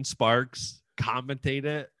Shane Sparks commentate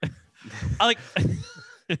it. I like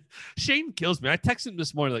Shane kills me. I texted him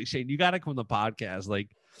this morning like, Shane, you got to come on the podcast. Like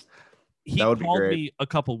he called me a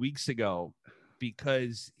couple weeks ago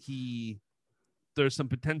because there's some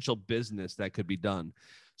potential business that could be done.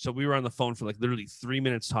 So we were on the phone for like literally 3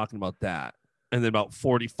 minutes talking about that, and then about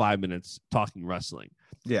 45 minutes talking wrestling.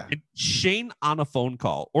 Yeah. And Shane on a phone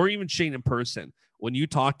call, or even Shane in person, when you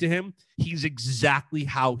talk to him, he's exactly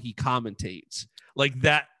how he commentates. Like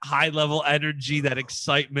that high level energy, that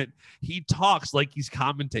excitement. He talks like he's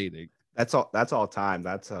commentating. That's all time.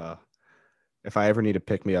 That's if I ever need to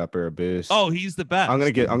pick me up or a boost. Oh, he's the best. I'm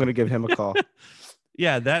gonna give him a call.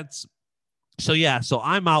 Yeah, so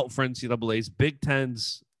I'm out for NCAA's. Big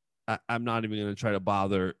Tens, I'm not even going to try to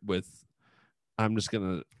bother with. I'm just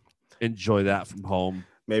going to enjoy that from home.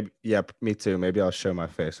 Maybe, yeah, me too. Maybe I'll show my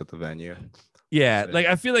face at the venue. Yeah, like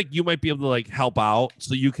I feel like you might be able to like help out,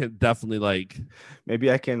 so you can definitely like. Maybe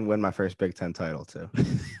I can win my first Big Ten title too.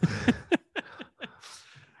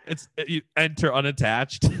 You enter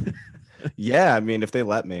unattached. Yeah, I mean, if they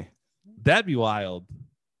let me. That'd be wild.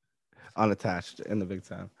 Unattached in the Big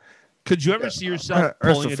Ten. Could you ever see yourself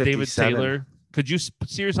pulling a David Taylor? Could you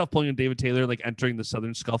see yourself pulling a David Taylor, like entering the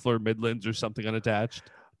Southern Scuffle or Midlands or something unattached?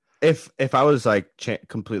 If I was like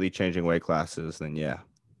completely changing weight classes, then yeah.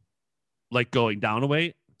 Like going down a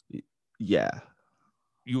weight? Yeah.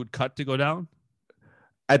 You would cut to go down?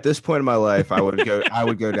 At this point in my life, I would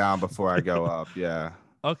go down before I go up. Yeah.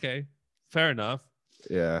 Okay. Fair enough.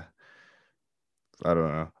 Yeah. I don't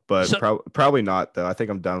know. But probably not though. I think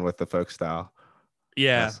I'm done with the folk style.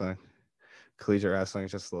 Yeah. Wrestling. Collegiate wrestling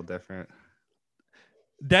is just a little different.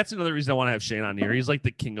 That's another reason I want to have Shane on here. He's like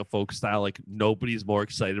the king of folk style. Like nobody's more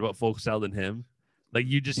excited about folk style than him. Like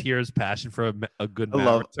you just hear his passion for a good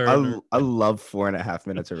mat return. I love 4.5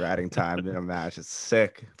 minutes of ratting time in a match. It's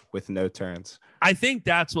sick with no turns. I think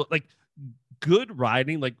that's what like good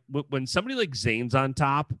riding. Like when somebody like Zane's on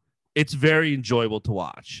top, it's very enjoyable to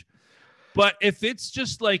watch. But if it's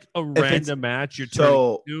just like a random match you're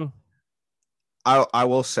turning to, I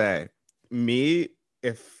will say,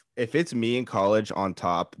 if it's me in college on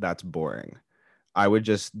top, that's boring. I would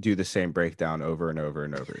just do the same breakdown over and over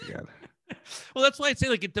and over again. Well, that's why I say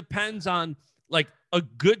like it depends on like a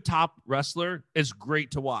good top wrestler is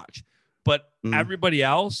great to watch, but everybody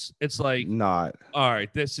else, it's like not all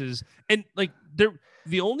right. This is and like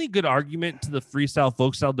the only good argument to the freestyle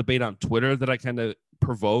folk style debate on Twitter that I kind of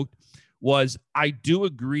provoked was I do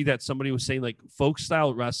agree that somebody was saying like folk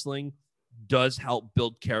style wrestling does help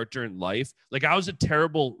build character in life. Like I was a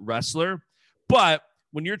terrible wrestler, but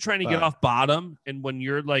when you're trying to get off bottom and when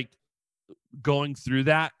you're like going through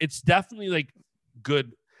that, it's definitely like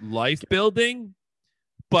good life building.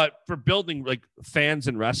 But for building like fans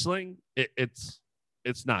in wrestling, it's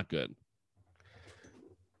not good.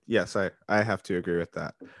 Yes, I have to agree with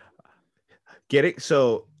that.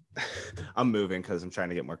 I'm moving because I'm trying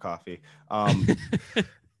to get more coffee.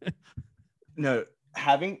 No,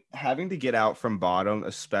 having to get out from bottom,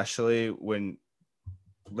 especially when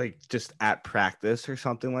like just at practice or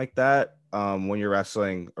something like that, when you're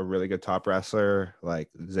wrestling a really good top wrestler like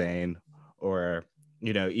Zayn or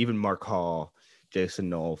even Mark Hall, Jason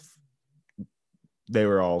Nolf, they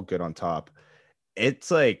were all good on top. It's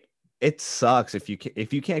like it sucks if you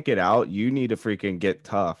can't get out. You need to freaking get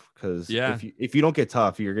tough because if you don't get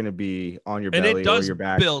tough, you're gonna be on your belly or your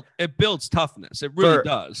back. It builds toughness. It really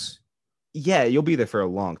does. Yeah, you'll be there for a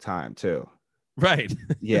long time too. Right.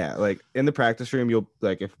 Yeah, like in the practice room, you'll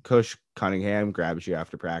like if Coach Cunningham grabs you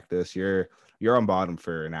after practice, you're on bottom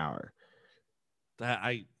for an hour.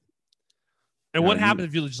 What happens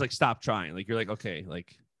if you just like stop trying? Like you're like, okay,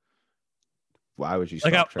 like why would you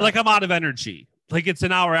stop trying? Like I'm out of energy. Like it's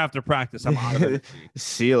an hour after practice. I'm out of energy.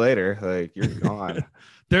 See you later. Like you're gone.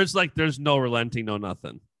 There's no relenting, no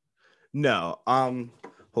nothing. No.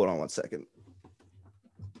 Hold on one second.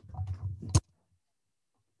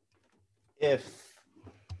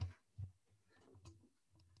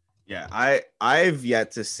 I've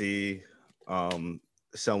yet to see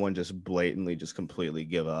someone just blatantly just completely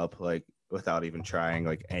give up like without even trying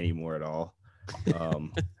like anymore at all.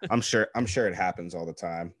 I'm sure it happens all the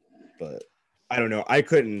time, but I don't know. I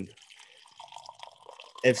couldn't.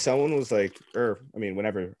 If someone was like,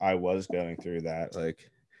 whenever I was going through that, like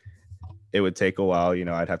it would take a while,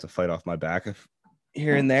 I'd have to fight off my back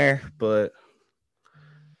here and there, but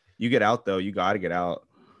you get out though, you got to get out.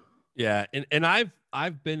 Yeah. And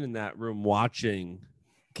I've been in that room watching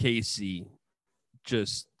Casey.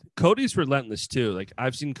 Just Cody's relentless too. Like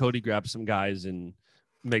I've seen Cody grab some guys and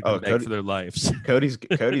make them beg for their lives. Cody's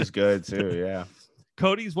good too. Yeah.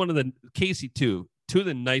 Cody's Casey too. Two of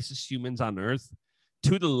the nicest humans on earth.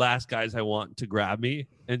 Two of the last guys I want to grab me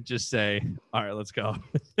and just say, all right, let's go.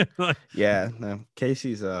 Yeah. No,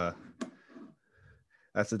 Casey's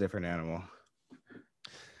that's a different animal.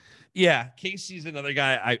 Yeah. Casey's another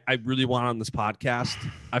guy I really want on this podcast.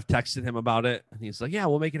 I've texted him about it and he's like, yeah,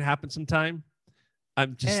 we'll make it happen sometime.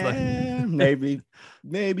 I'm just maybe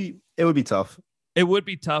it would be tough. It would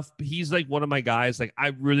be tough, but he's like one of my guys. Like I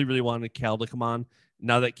really, really wanted Cal to come on.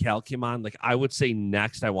 Now that Cal came on, like I would say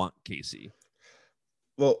next I want Casey.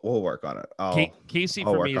 We'll work on it. Casey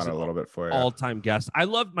I'll for work me is on it a little bit for you. All-time guest. I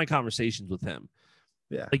loved my conversations with him.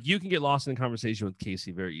 Yeah. Like you can get lost in a conversation with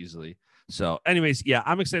Casey very easily. So anyways, yeah,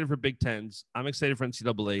 I'm excited for Big Tens. I'm excited for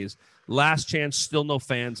NCAAs. Last chance, still no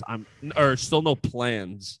fans. Still no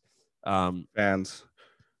plans. Fans.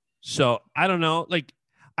 So I don't know. Like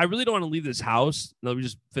I really don't want to leave this house. No, we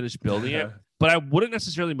just finished building it. But I wouldn't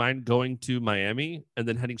necessarily mind going to Miami and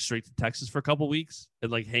then heading straight to Texas for a couple weeks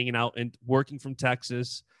and like hanging out and working from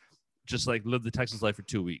Texas. Just like live the Texas life for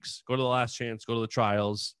 2 weeks. Go to the Last Chance. Go to the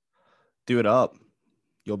trials. Do it up.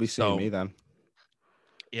 You'll be seeing me then.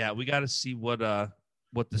 Yeah, we got to see what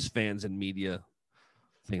this fans and media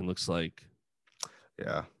thing looks like.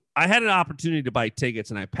 Yeah. I had an opportunity to buy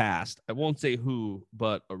tickets and I passed. I won't say who,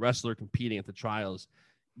 but a wrestler competing at the trials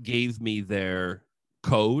gave me their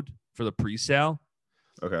code for the pre-sale.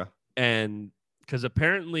 Okay. And because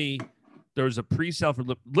apparently there was a pre-sale for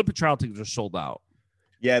Lipid trial tickets are sold out.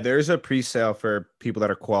 Yeah, there's a pre-sale for people that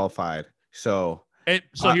are qualified. So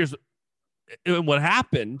here's what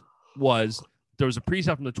happened was there was a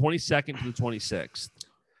pre-sale from the 22nd to the 26th.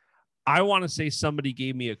 I want to say somebody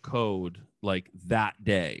gave me a code like that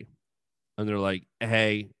day. And they're like,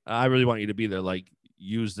 hey, I really want you to be there. Like,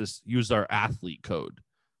 use our athlete code.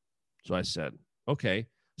 So I said, okay.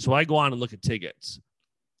 So I go on and look at tickets.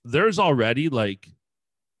 There's already like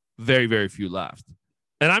very, very few left.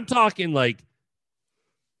 And I'm talking like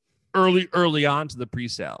early on to the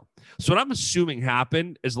pre-sale. So what I'm assuming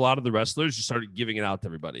happened is a lot of the wrestlers just started giving it out to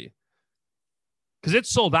everybody. Because it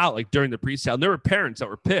sold out like during the pre-sale. And there were parents that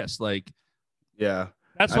were pissed. Like, yeah.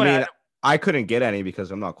 That's why I couldn't get any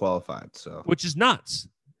because I'm not qualified. So, which is nuts.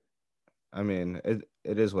 I mean,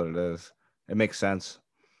 it is what it is. It makes sense.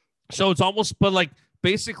 So it's almost, but like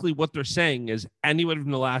basically what they're saying is anyone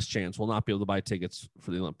from the Last Chance will not be able to buy tickets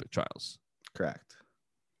for the Olympic trials. Correct.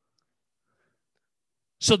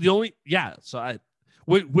 So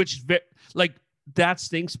which like that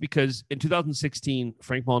stinks because in 2016,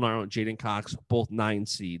 Frank Molinaro and Jaden Cox, both 9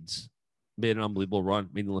 seeds, made an unbelievable run,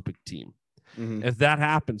 made an Olympic team. Mm-hmm. If that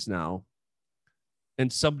happens now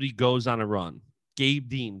and somebody goes on a run, Gabe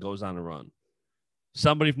Dean goes on a run,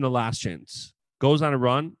 somebody from the Last Chance goes on a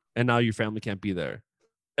run, and now your family can't be there.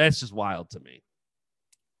 That's just wild to me.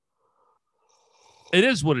 It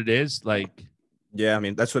is what it is. Like, yeah, I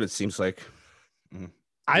mean, that's what it seems like.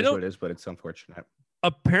 I know what it is, but it's unfortunate.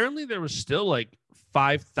 Apparently, there was still like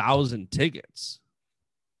 5,000 tickets.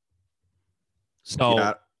 So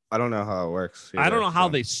yeah, I don't know how it works. I don't know how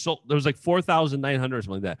they sold. There was like 4,900 or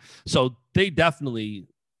something like that. So they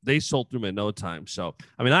sold through them in no time. So,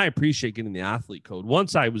 I mean, I appreciate getting the athlete code.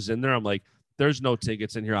 Once I was in there, I'm like, there's no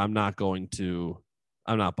tickets in here. I'm not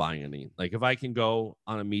buying any. Like, if I can go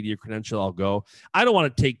on a media credential, I'll go. I don't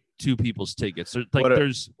want to take 2 people's tickets.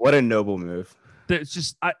 What a noble move. There's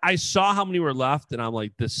just, I saw how many were left, and I'm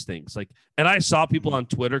like, this stinks. Like, and I saw people on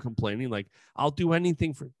Twitter complaining, like, I'll do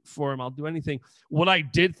anything for him. I'll do anything. What I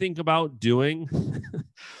did think about doing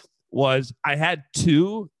was I had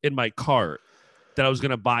 2 in my cart that I was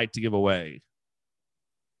going to buy to give away.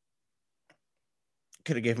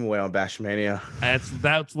 Could have given away on Bashmania.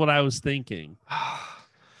 That's what I was thinking.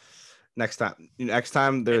 Next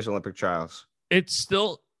time there's Olympic trials. It's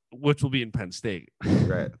still, which will be in Penn State.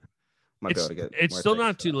 Right. It's still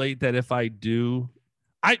not too late that if I do,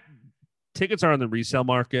 tickets are on the resale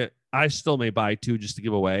market. I still may buy 2 just to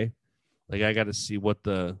give away. Like, I got to see what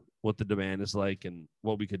the demand is like and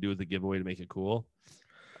what we could do with the giveaway to make it cool.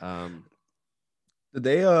 Did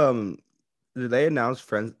they announce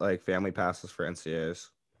family passes for NCAAs?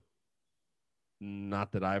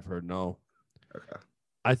 Not that I've heard. No. Okay.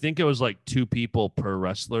 I think it was like 2 people per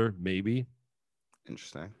wrestler, maybe.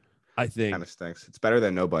 Interesting. I think kind of stinks. It's better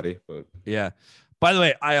than nobody, but yeah. By the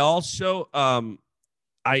way, I also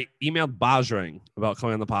I emailed Bajrang about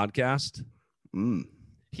coming on the podcast.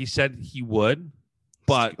 He said he would,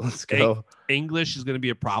 but let's go. English is going to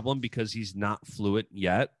be a problem because he's not fluent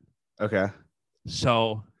yet. Okay.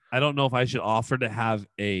 So I don't know if I should offer to have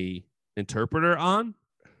a interpreter on.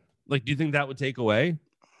 Like, do you think that would take away?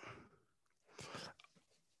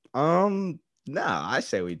 No, I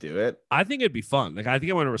say we do it. I think it'd be fun. Like, I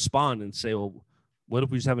think I want to respond and say, well, what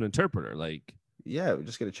if we just have an interpreter? Like, yeah, we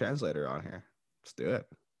just get a translator on here. Let's do it.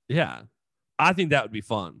 Yeah. I think that would be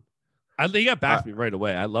fun. He got back to me right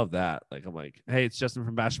away. I love that. Like, I'm like, hey, it's Justin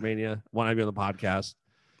from Bashmania. Want to be on the podcast?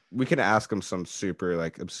 We can ask him some super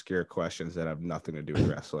obscure questions that have nothing to do with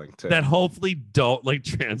wrestling too. That hopefully don't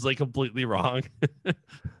translate completely wrong.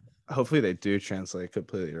 Hopefully they do translate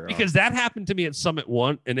completely wrong. Because that happened to me at Summit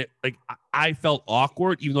 1, and I felt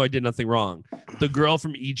awkward even though I did nothing wrong. The girl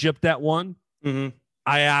from Egypt that won,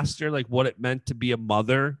 I asked her what it meant to be a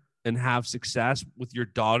mother and have success with your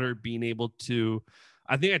daughter being able to.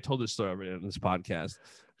 I think I told this story already on this podcast.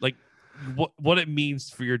 What it means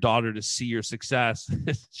for your daughter to see your success.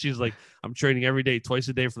 She's like, I'm training every day, twice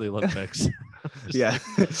a day for the Olympics. Yeah.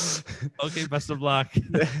 Okay, best of luck.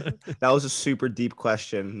 That was a super deep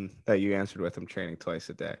question that you answered with, I'm training twice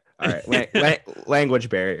a day. All right. Language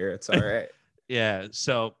barrier. It's all right. Yeah.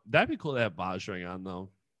 So that'd be cool to have Bajrang on, though.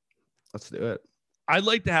 Let's do it. I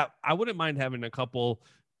wouldn't mind having a couple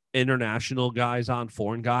international guys on,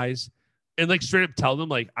 foreign guys. And straight up tell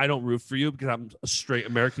them I don't root for you because I'm a straight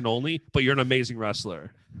American only, but you're an amazing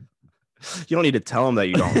wrestler. You don't need to tell them that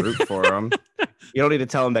you don't root for them. You don't need to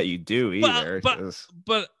tell them that you do either.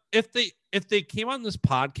 But if they came on this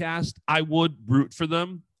podcast, I would root for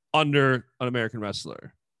them under an American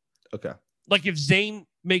wrestler. Okay. If Zayn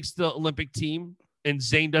makes the Olympic team and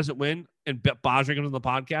Zayn doesn't win and Bajrang comes on the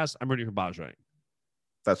podcast, I'm rooting for Bajrang.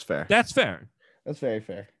 That's fair. That's fair. That's very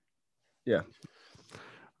fair. Yeah.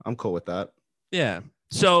 I'm cool with that. Yeah.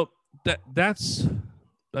 So that's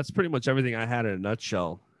pretty much everything I had in a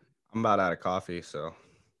nutshell. I'm about out of coffee, so.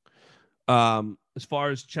 As far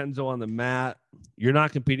as Chenzo on the mat, you're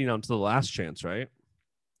not competing until the Last Chance, right?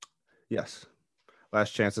 Yes.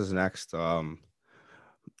 Last Chance is next.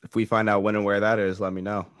 If we find out when and where that is, let me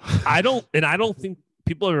know. I don't think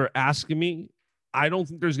people are asking me I don't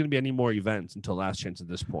think there's going to be any more events until Last Chance at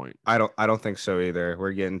this point. I don't think so either.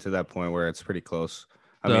 We're getting to that point where it's pretty close.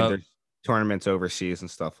 I mean, there's tournaments overseas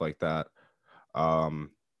and stuff like that.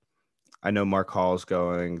 I know Mark Hall's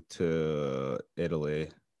going to Italy.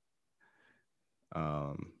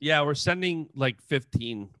 Yeah, we're sending like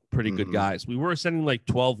 15 pretty good guys. We were sending like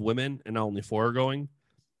 12 women, and now only 4 are going.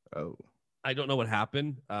 Oh, I don't know what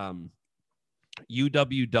happened.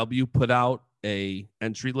 UWW put out a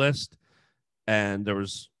entry list, and there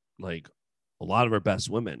was like a lot of our best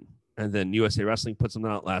women. And then USA Wrestling put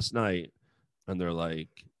something out last night, and they're like,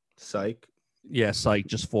 psych. Yeah, psych,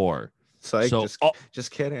 just 4. Psych, so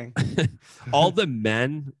just kidding. All the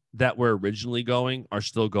men that were originally going are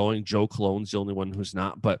still going. Joe Cologne's the only one who's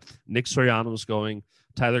not, but Nick Soriano's going.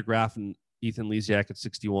 Tyler Graff and Ethan Lesiak at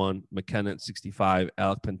 61, McKenna at 65,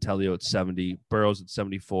 Alec Pentelio at 70, Burrows at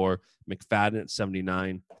 74, McFadden at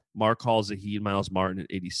 79, Mark Hall, Zahid, Miles Martin at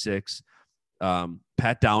 86,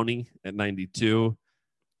 Pat Downey at 92.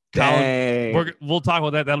 Colin, we'll talk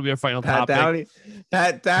about that. That'll be our final topic.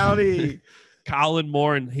 Pat Downey. Colin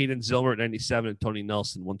Moore and Hayden Zilmer at 97 and Tony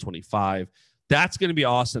Nelson 125. That's going to be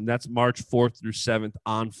awesome. That's March 4th through 7th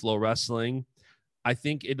on Flow Wrestling. I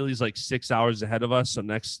think Italy's like 6 hours ahead of us. So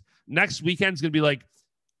next weekend's going to be like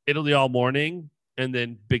Italy all morning and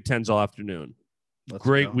then Big Ten's all afternoon.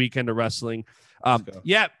 Great weekend of wrestling.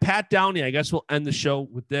 Yeah, Pat Downey. I guess we'll end the show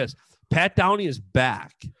with this. Pat Downey is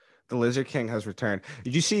back. The Lizard King has returned.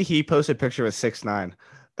 Did you see he posted a picture with 6ix9ine?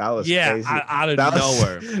 That was crazy. Out of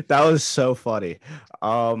nowhere. That was so funny.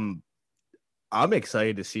 I'm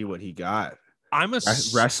excited to see what he got.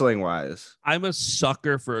 Wrestling wise. I'm a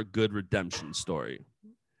sucker for a good redemption story.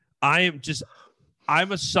 I'm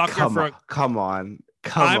a sucker come on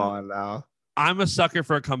now. I'm a sucker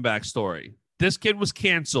for a comeback story. This kid was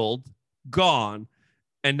canceled, gone,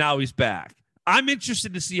 and now he's back. I'm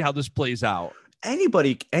interested to see how this plays out.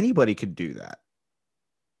 Anybody could do that.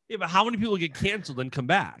 Yeah, but how many people get canceled and come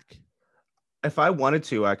back? If I wanted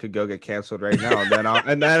to, I could go get canceled right now,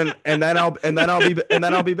 and then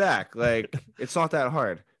I'll be back. Like, it's not that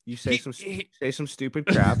hard. You say some stupid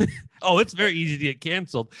crap. Oh, it's very easy to get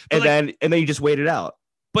canceled. And then you just wait it out.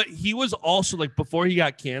 But he was also like, before he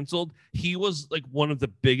got canceled, he was like one of the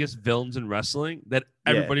biggest villains in wrestling that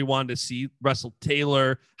everybody wanted to see wrestle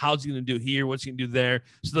Taylor. How's he going to do here? What's he going to do there?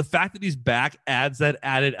 So the fact that he's back adds that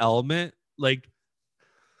added element. Like,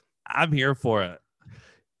 I'm here for it.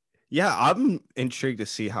 Yeah, I'm intrigued to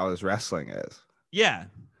see how his wrestling is. Yeah,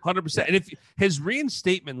 100%. And if his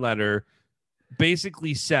reinstatement letter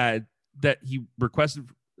basically said that he requested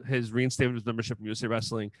his reinstatement of his membership from USA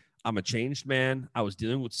Wrestling, I'm a changed man. I was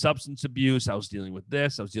dealing with substance abuse. I was dealing with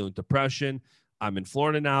this. I was dealing with depression. I'm in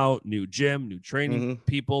Florida now. New gym, new training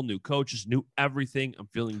people, new coaches, new everything. I'm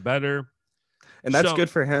feeling better. And that's good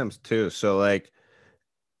for him too. So like,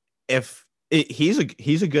 he's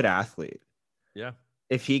a good athlete. Yeah.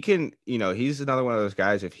 If he can, he's another one of those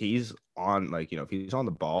guys. If he's on, if he's on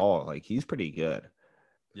the ball, like, he's pretty good.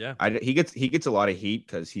 Yeah, he gets a lot of heat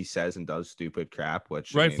because he says and does stupid crap,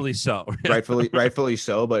 which rightfully so. rightfully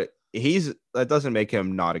so. But that doesn't make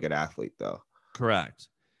him not a good athlete, though. Correct.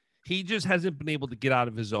 He just hasn't been able to get out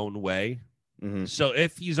of his own way. Mm-hmm. So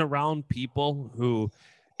if he's around people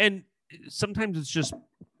and sometimes it's just,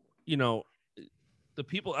 the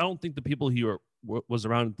people. I don't think the people he was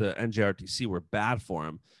around at the NJRTC were bad for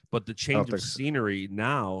him, but the change of scenery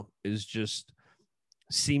now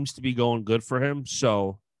seems to be going good for him.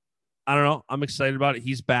 So I don't know. I'm excited about it.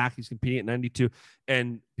 He's back. He's competing at 92.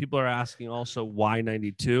 And people are asking also why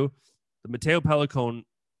 92. The Mateo Pelicone,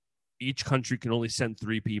 each country can only send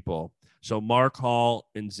 3 people. So Mark Hall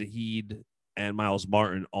and Zahid and Miles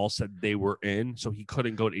Martin all said they were in. So he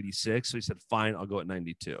couldn't go at 86. So he said, fine, I'll go at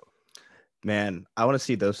 92. Man, I want to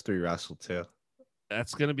see those 3 wrestle too.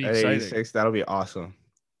 That's going to be exciting. 86, that'll be awesome.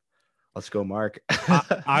 Let's go, Mark.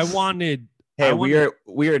 I wanted... Hey,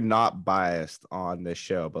 we are not biased on this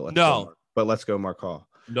show, but let's go, Mark Hall.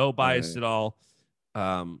 No bias at all.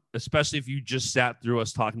 Especially if you just sat through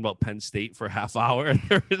us talking about Penn State for a half hour.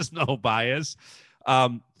 There is no bias.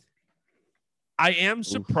 I am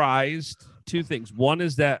surprised. 2 things. One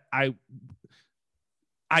is that I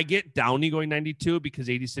get Downey going 92 because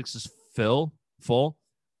 86 is full.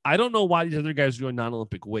 I don't know why these other guys are going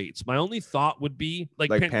non-Olympic weights. My only thought would be like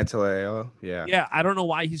Pantaleo. Yeah. Yeah. I don't know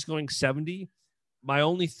why he's going 70. My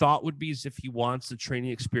only thought would be is if he wants the training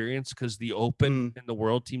experience, because the open and the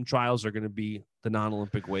world team trials are going to be the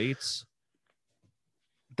non-Olympic weights.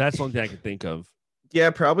 That's the only thing I can think of. Yeah,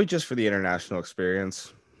 probably just for the international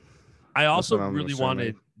experience. I also really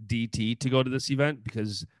wanted DT to go to this event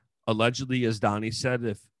because allegedly, as Donnie said,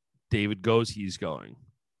 if David goes, he's going.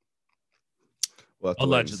 We'll have to wait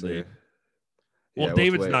and Allegedly. see. Well, Yeah,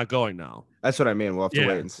 David's wait. not going now. That's what I mean. We'll have to Yeah.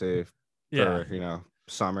 wait and see Yeah. for,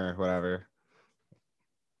 summer, whatever.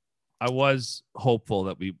 I was hopeful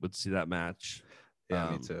that we would see that match.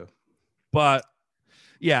 Yeah, me too. But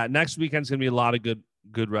yeah, next weekend's gonna be a lot of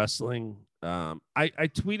good wrestling. I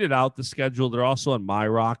tweeted out the schedule. They're also on my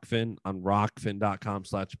Rockfin on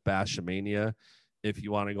rockfin.com/Bashamania. If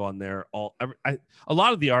you want to go on there, a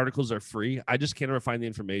lot of the articles are free. I just can't ever find the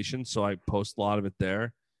information, so I post a lot of it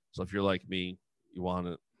there. So if you're like me, you want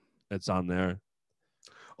it, it's on there.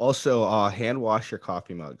 Also, hand wash your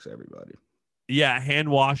coffee mugs, everybody. Yeah, hand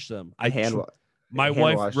wash them. My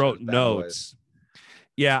wife wrote notes.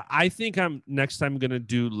 Yeah, I think next time gonna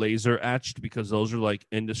do laser etched because those are like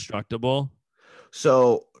indestructible.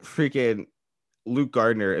 So freaking Luke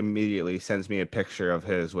Gardner immediately sends me a picture of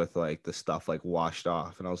his with like the stuff like washed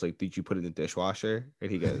off, and I was like, "Did you put it in the dishwasher?"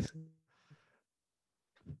 And he goes,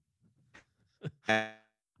 I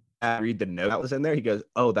read the note that was in there. He goes,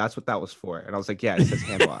 "Oh, that's what that was for." And I was like, "Yeah, it says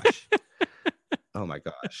hand wash." Oh my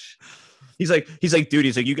gosh. He's like,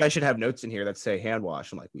 dude, you guys should have notes in here that say hand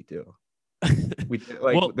wash. I'm like, we do. We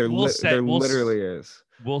like there literally is.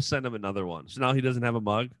 We'll send him another one. So now he doesn't have a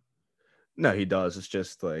mug. No, he does. It's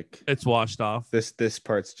just like it's washed off. This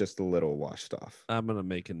part's just a little washed off. I'm gonna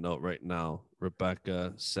make a note right now.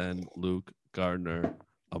 Rebecca, send Luke Gardner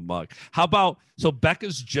a mug. How about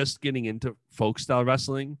Becca's just getting into folk style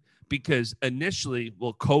wrestling because initially,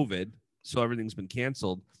 COVID, so everything's been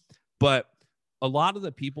canceled. But a lot of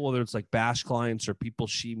the people, whether it's like Bash clients or people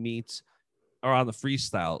she meets, are on the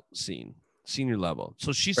freestyle scene, senior level.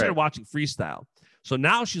 So she started watching freestyle. So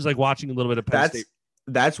now she's like watching a little bit of Penn State.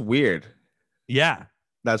 That's weird. Yeah.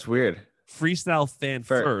 That's weird. Freestyle fan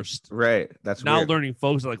first. Right. That's now weird. Learning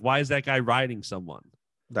folks like, why is that guy riding someone?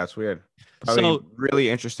 That's weird. Probably really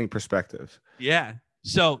interesting perspective. Yeah.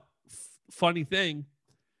 So funny thing,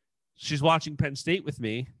 she's watching Penn State with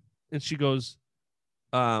me and she goes,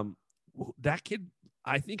 that kid,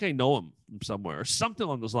 I think I know him from somewhere or something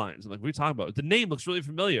along those lines. I'm like, what are you talking about? The name looks really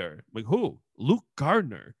familiar. I'm like, who? Luke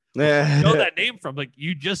Gardner. Yeah. You know that name from? Like,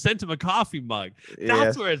 you just sent him a coffee mug.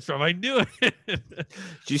 That's where it's from. I knew it.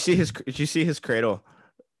 Did you see his cradle?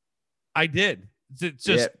 I did. It's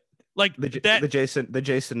just like the Jason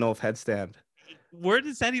Nolf headstand. Where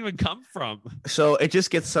does that even come from? So it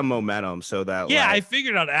just gets some momentum so that I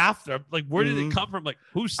figured out after. Like, where did it come from? Like,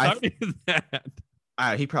 who started that?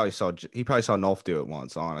 He probably saw Nolf do it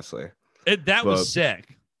once, honestly. That was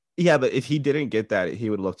sick. Yeah, but if he didn't get that, he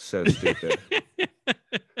would look so stupid.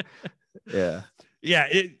 Yeah. Yeah,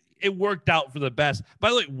 it worked out for the best. By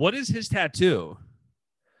the way, what is his tattoo?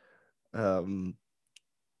 I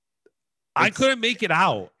couldn't make it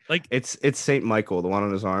out. Like it's Saint Michael, the one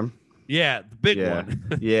on his arm. Yeah, the big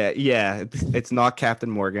one. yeah. It's not Captain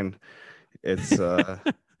Morgan. It's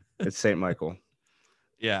it's Saint Michael.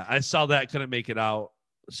 Yeah, I saw that. Couldn't make it out.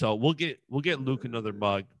 So we'll get Luke another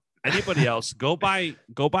mug. Anybody else? Go buy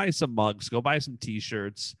some mugs. Go buy some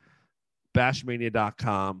t-shirts.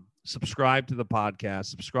 Bashmania.com. Subscribe to the podcast.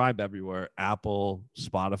 Subscribe everywhere. Apple,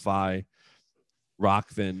 Spotify,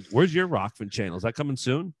 Rockfin. Where's your Rockfin channel? Is that coming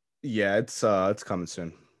soon? Yeah, it's coming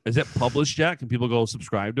soon. Is it published yet? Can people go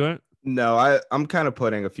subscribe to it? No, I'm kind of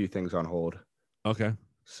putting a few things on hold. Okay.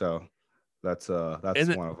 So that's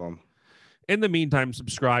one of them. In the meantime,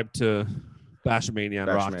 subscribe to Bashamania and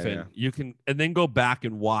Rockfin. You can, and then go back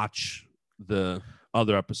and watch the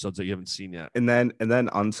other episodes that you haven't seen yet. And then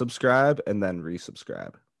unsubscribe and then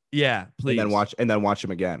resubscribe. Yeah, please. And then watch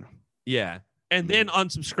them again. Yeah. And then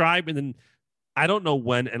unsubscribe, and then I don't know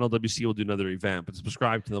when NLWC will do another event, but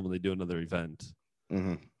subscribe to them when they do another event.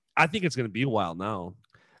 Mm-hmm. I think it's going to be a while now.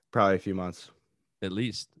 Probably a few months. At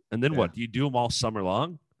least. And then what? Do you do them all summer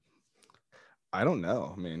long? I don't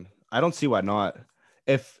know. I mean, I don't see why not.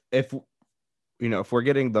 If we're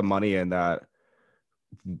getting the money in that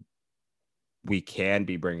we can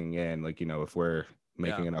be bringing in, like, if we're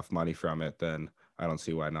making enough money from it, then I don't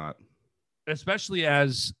see why not. Especially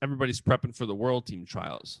as everybody's prepping for the world team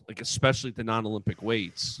trials, like especially at the non-Olympic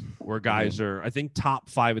weights where guys are, I think, top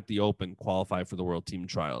 5 at the open qualify for the world team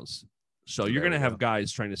trials. So you're going to have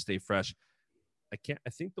guys trying to stay fresh. I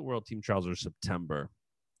think the world team trials are September,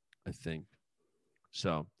 I think.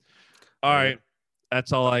 So, all right.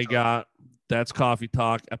 That's all I got. That's Coffee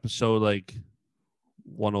Talk, episode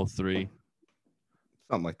 103.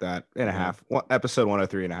 Something like that. And a half. Episode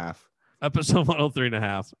 103 and a half. Episode 103 and a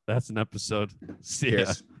half. That's an episode. See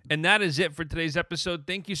ya. And that is it for today's episode.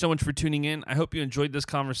 Thank you so much for tuning in. I hope you enjoyed this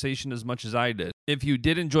conversation as much as I did. If you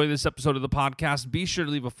did enjoy this episode of the podcast, be sure to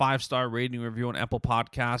leave a 5-star rating review on Apple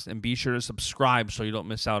Podcasts, and be sure to subscribe so you don't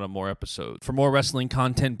miss out on more episodes. For more wrestling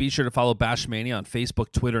content, be sure to follow Bashmania on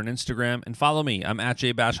Facebook, Twitter, and Instagram, and follow me. I'm at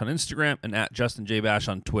JBash on Instagram and at JustinJBash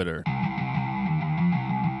on Twitter.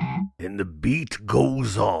 And the beat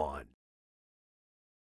goes on.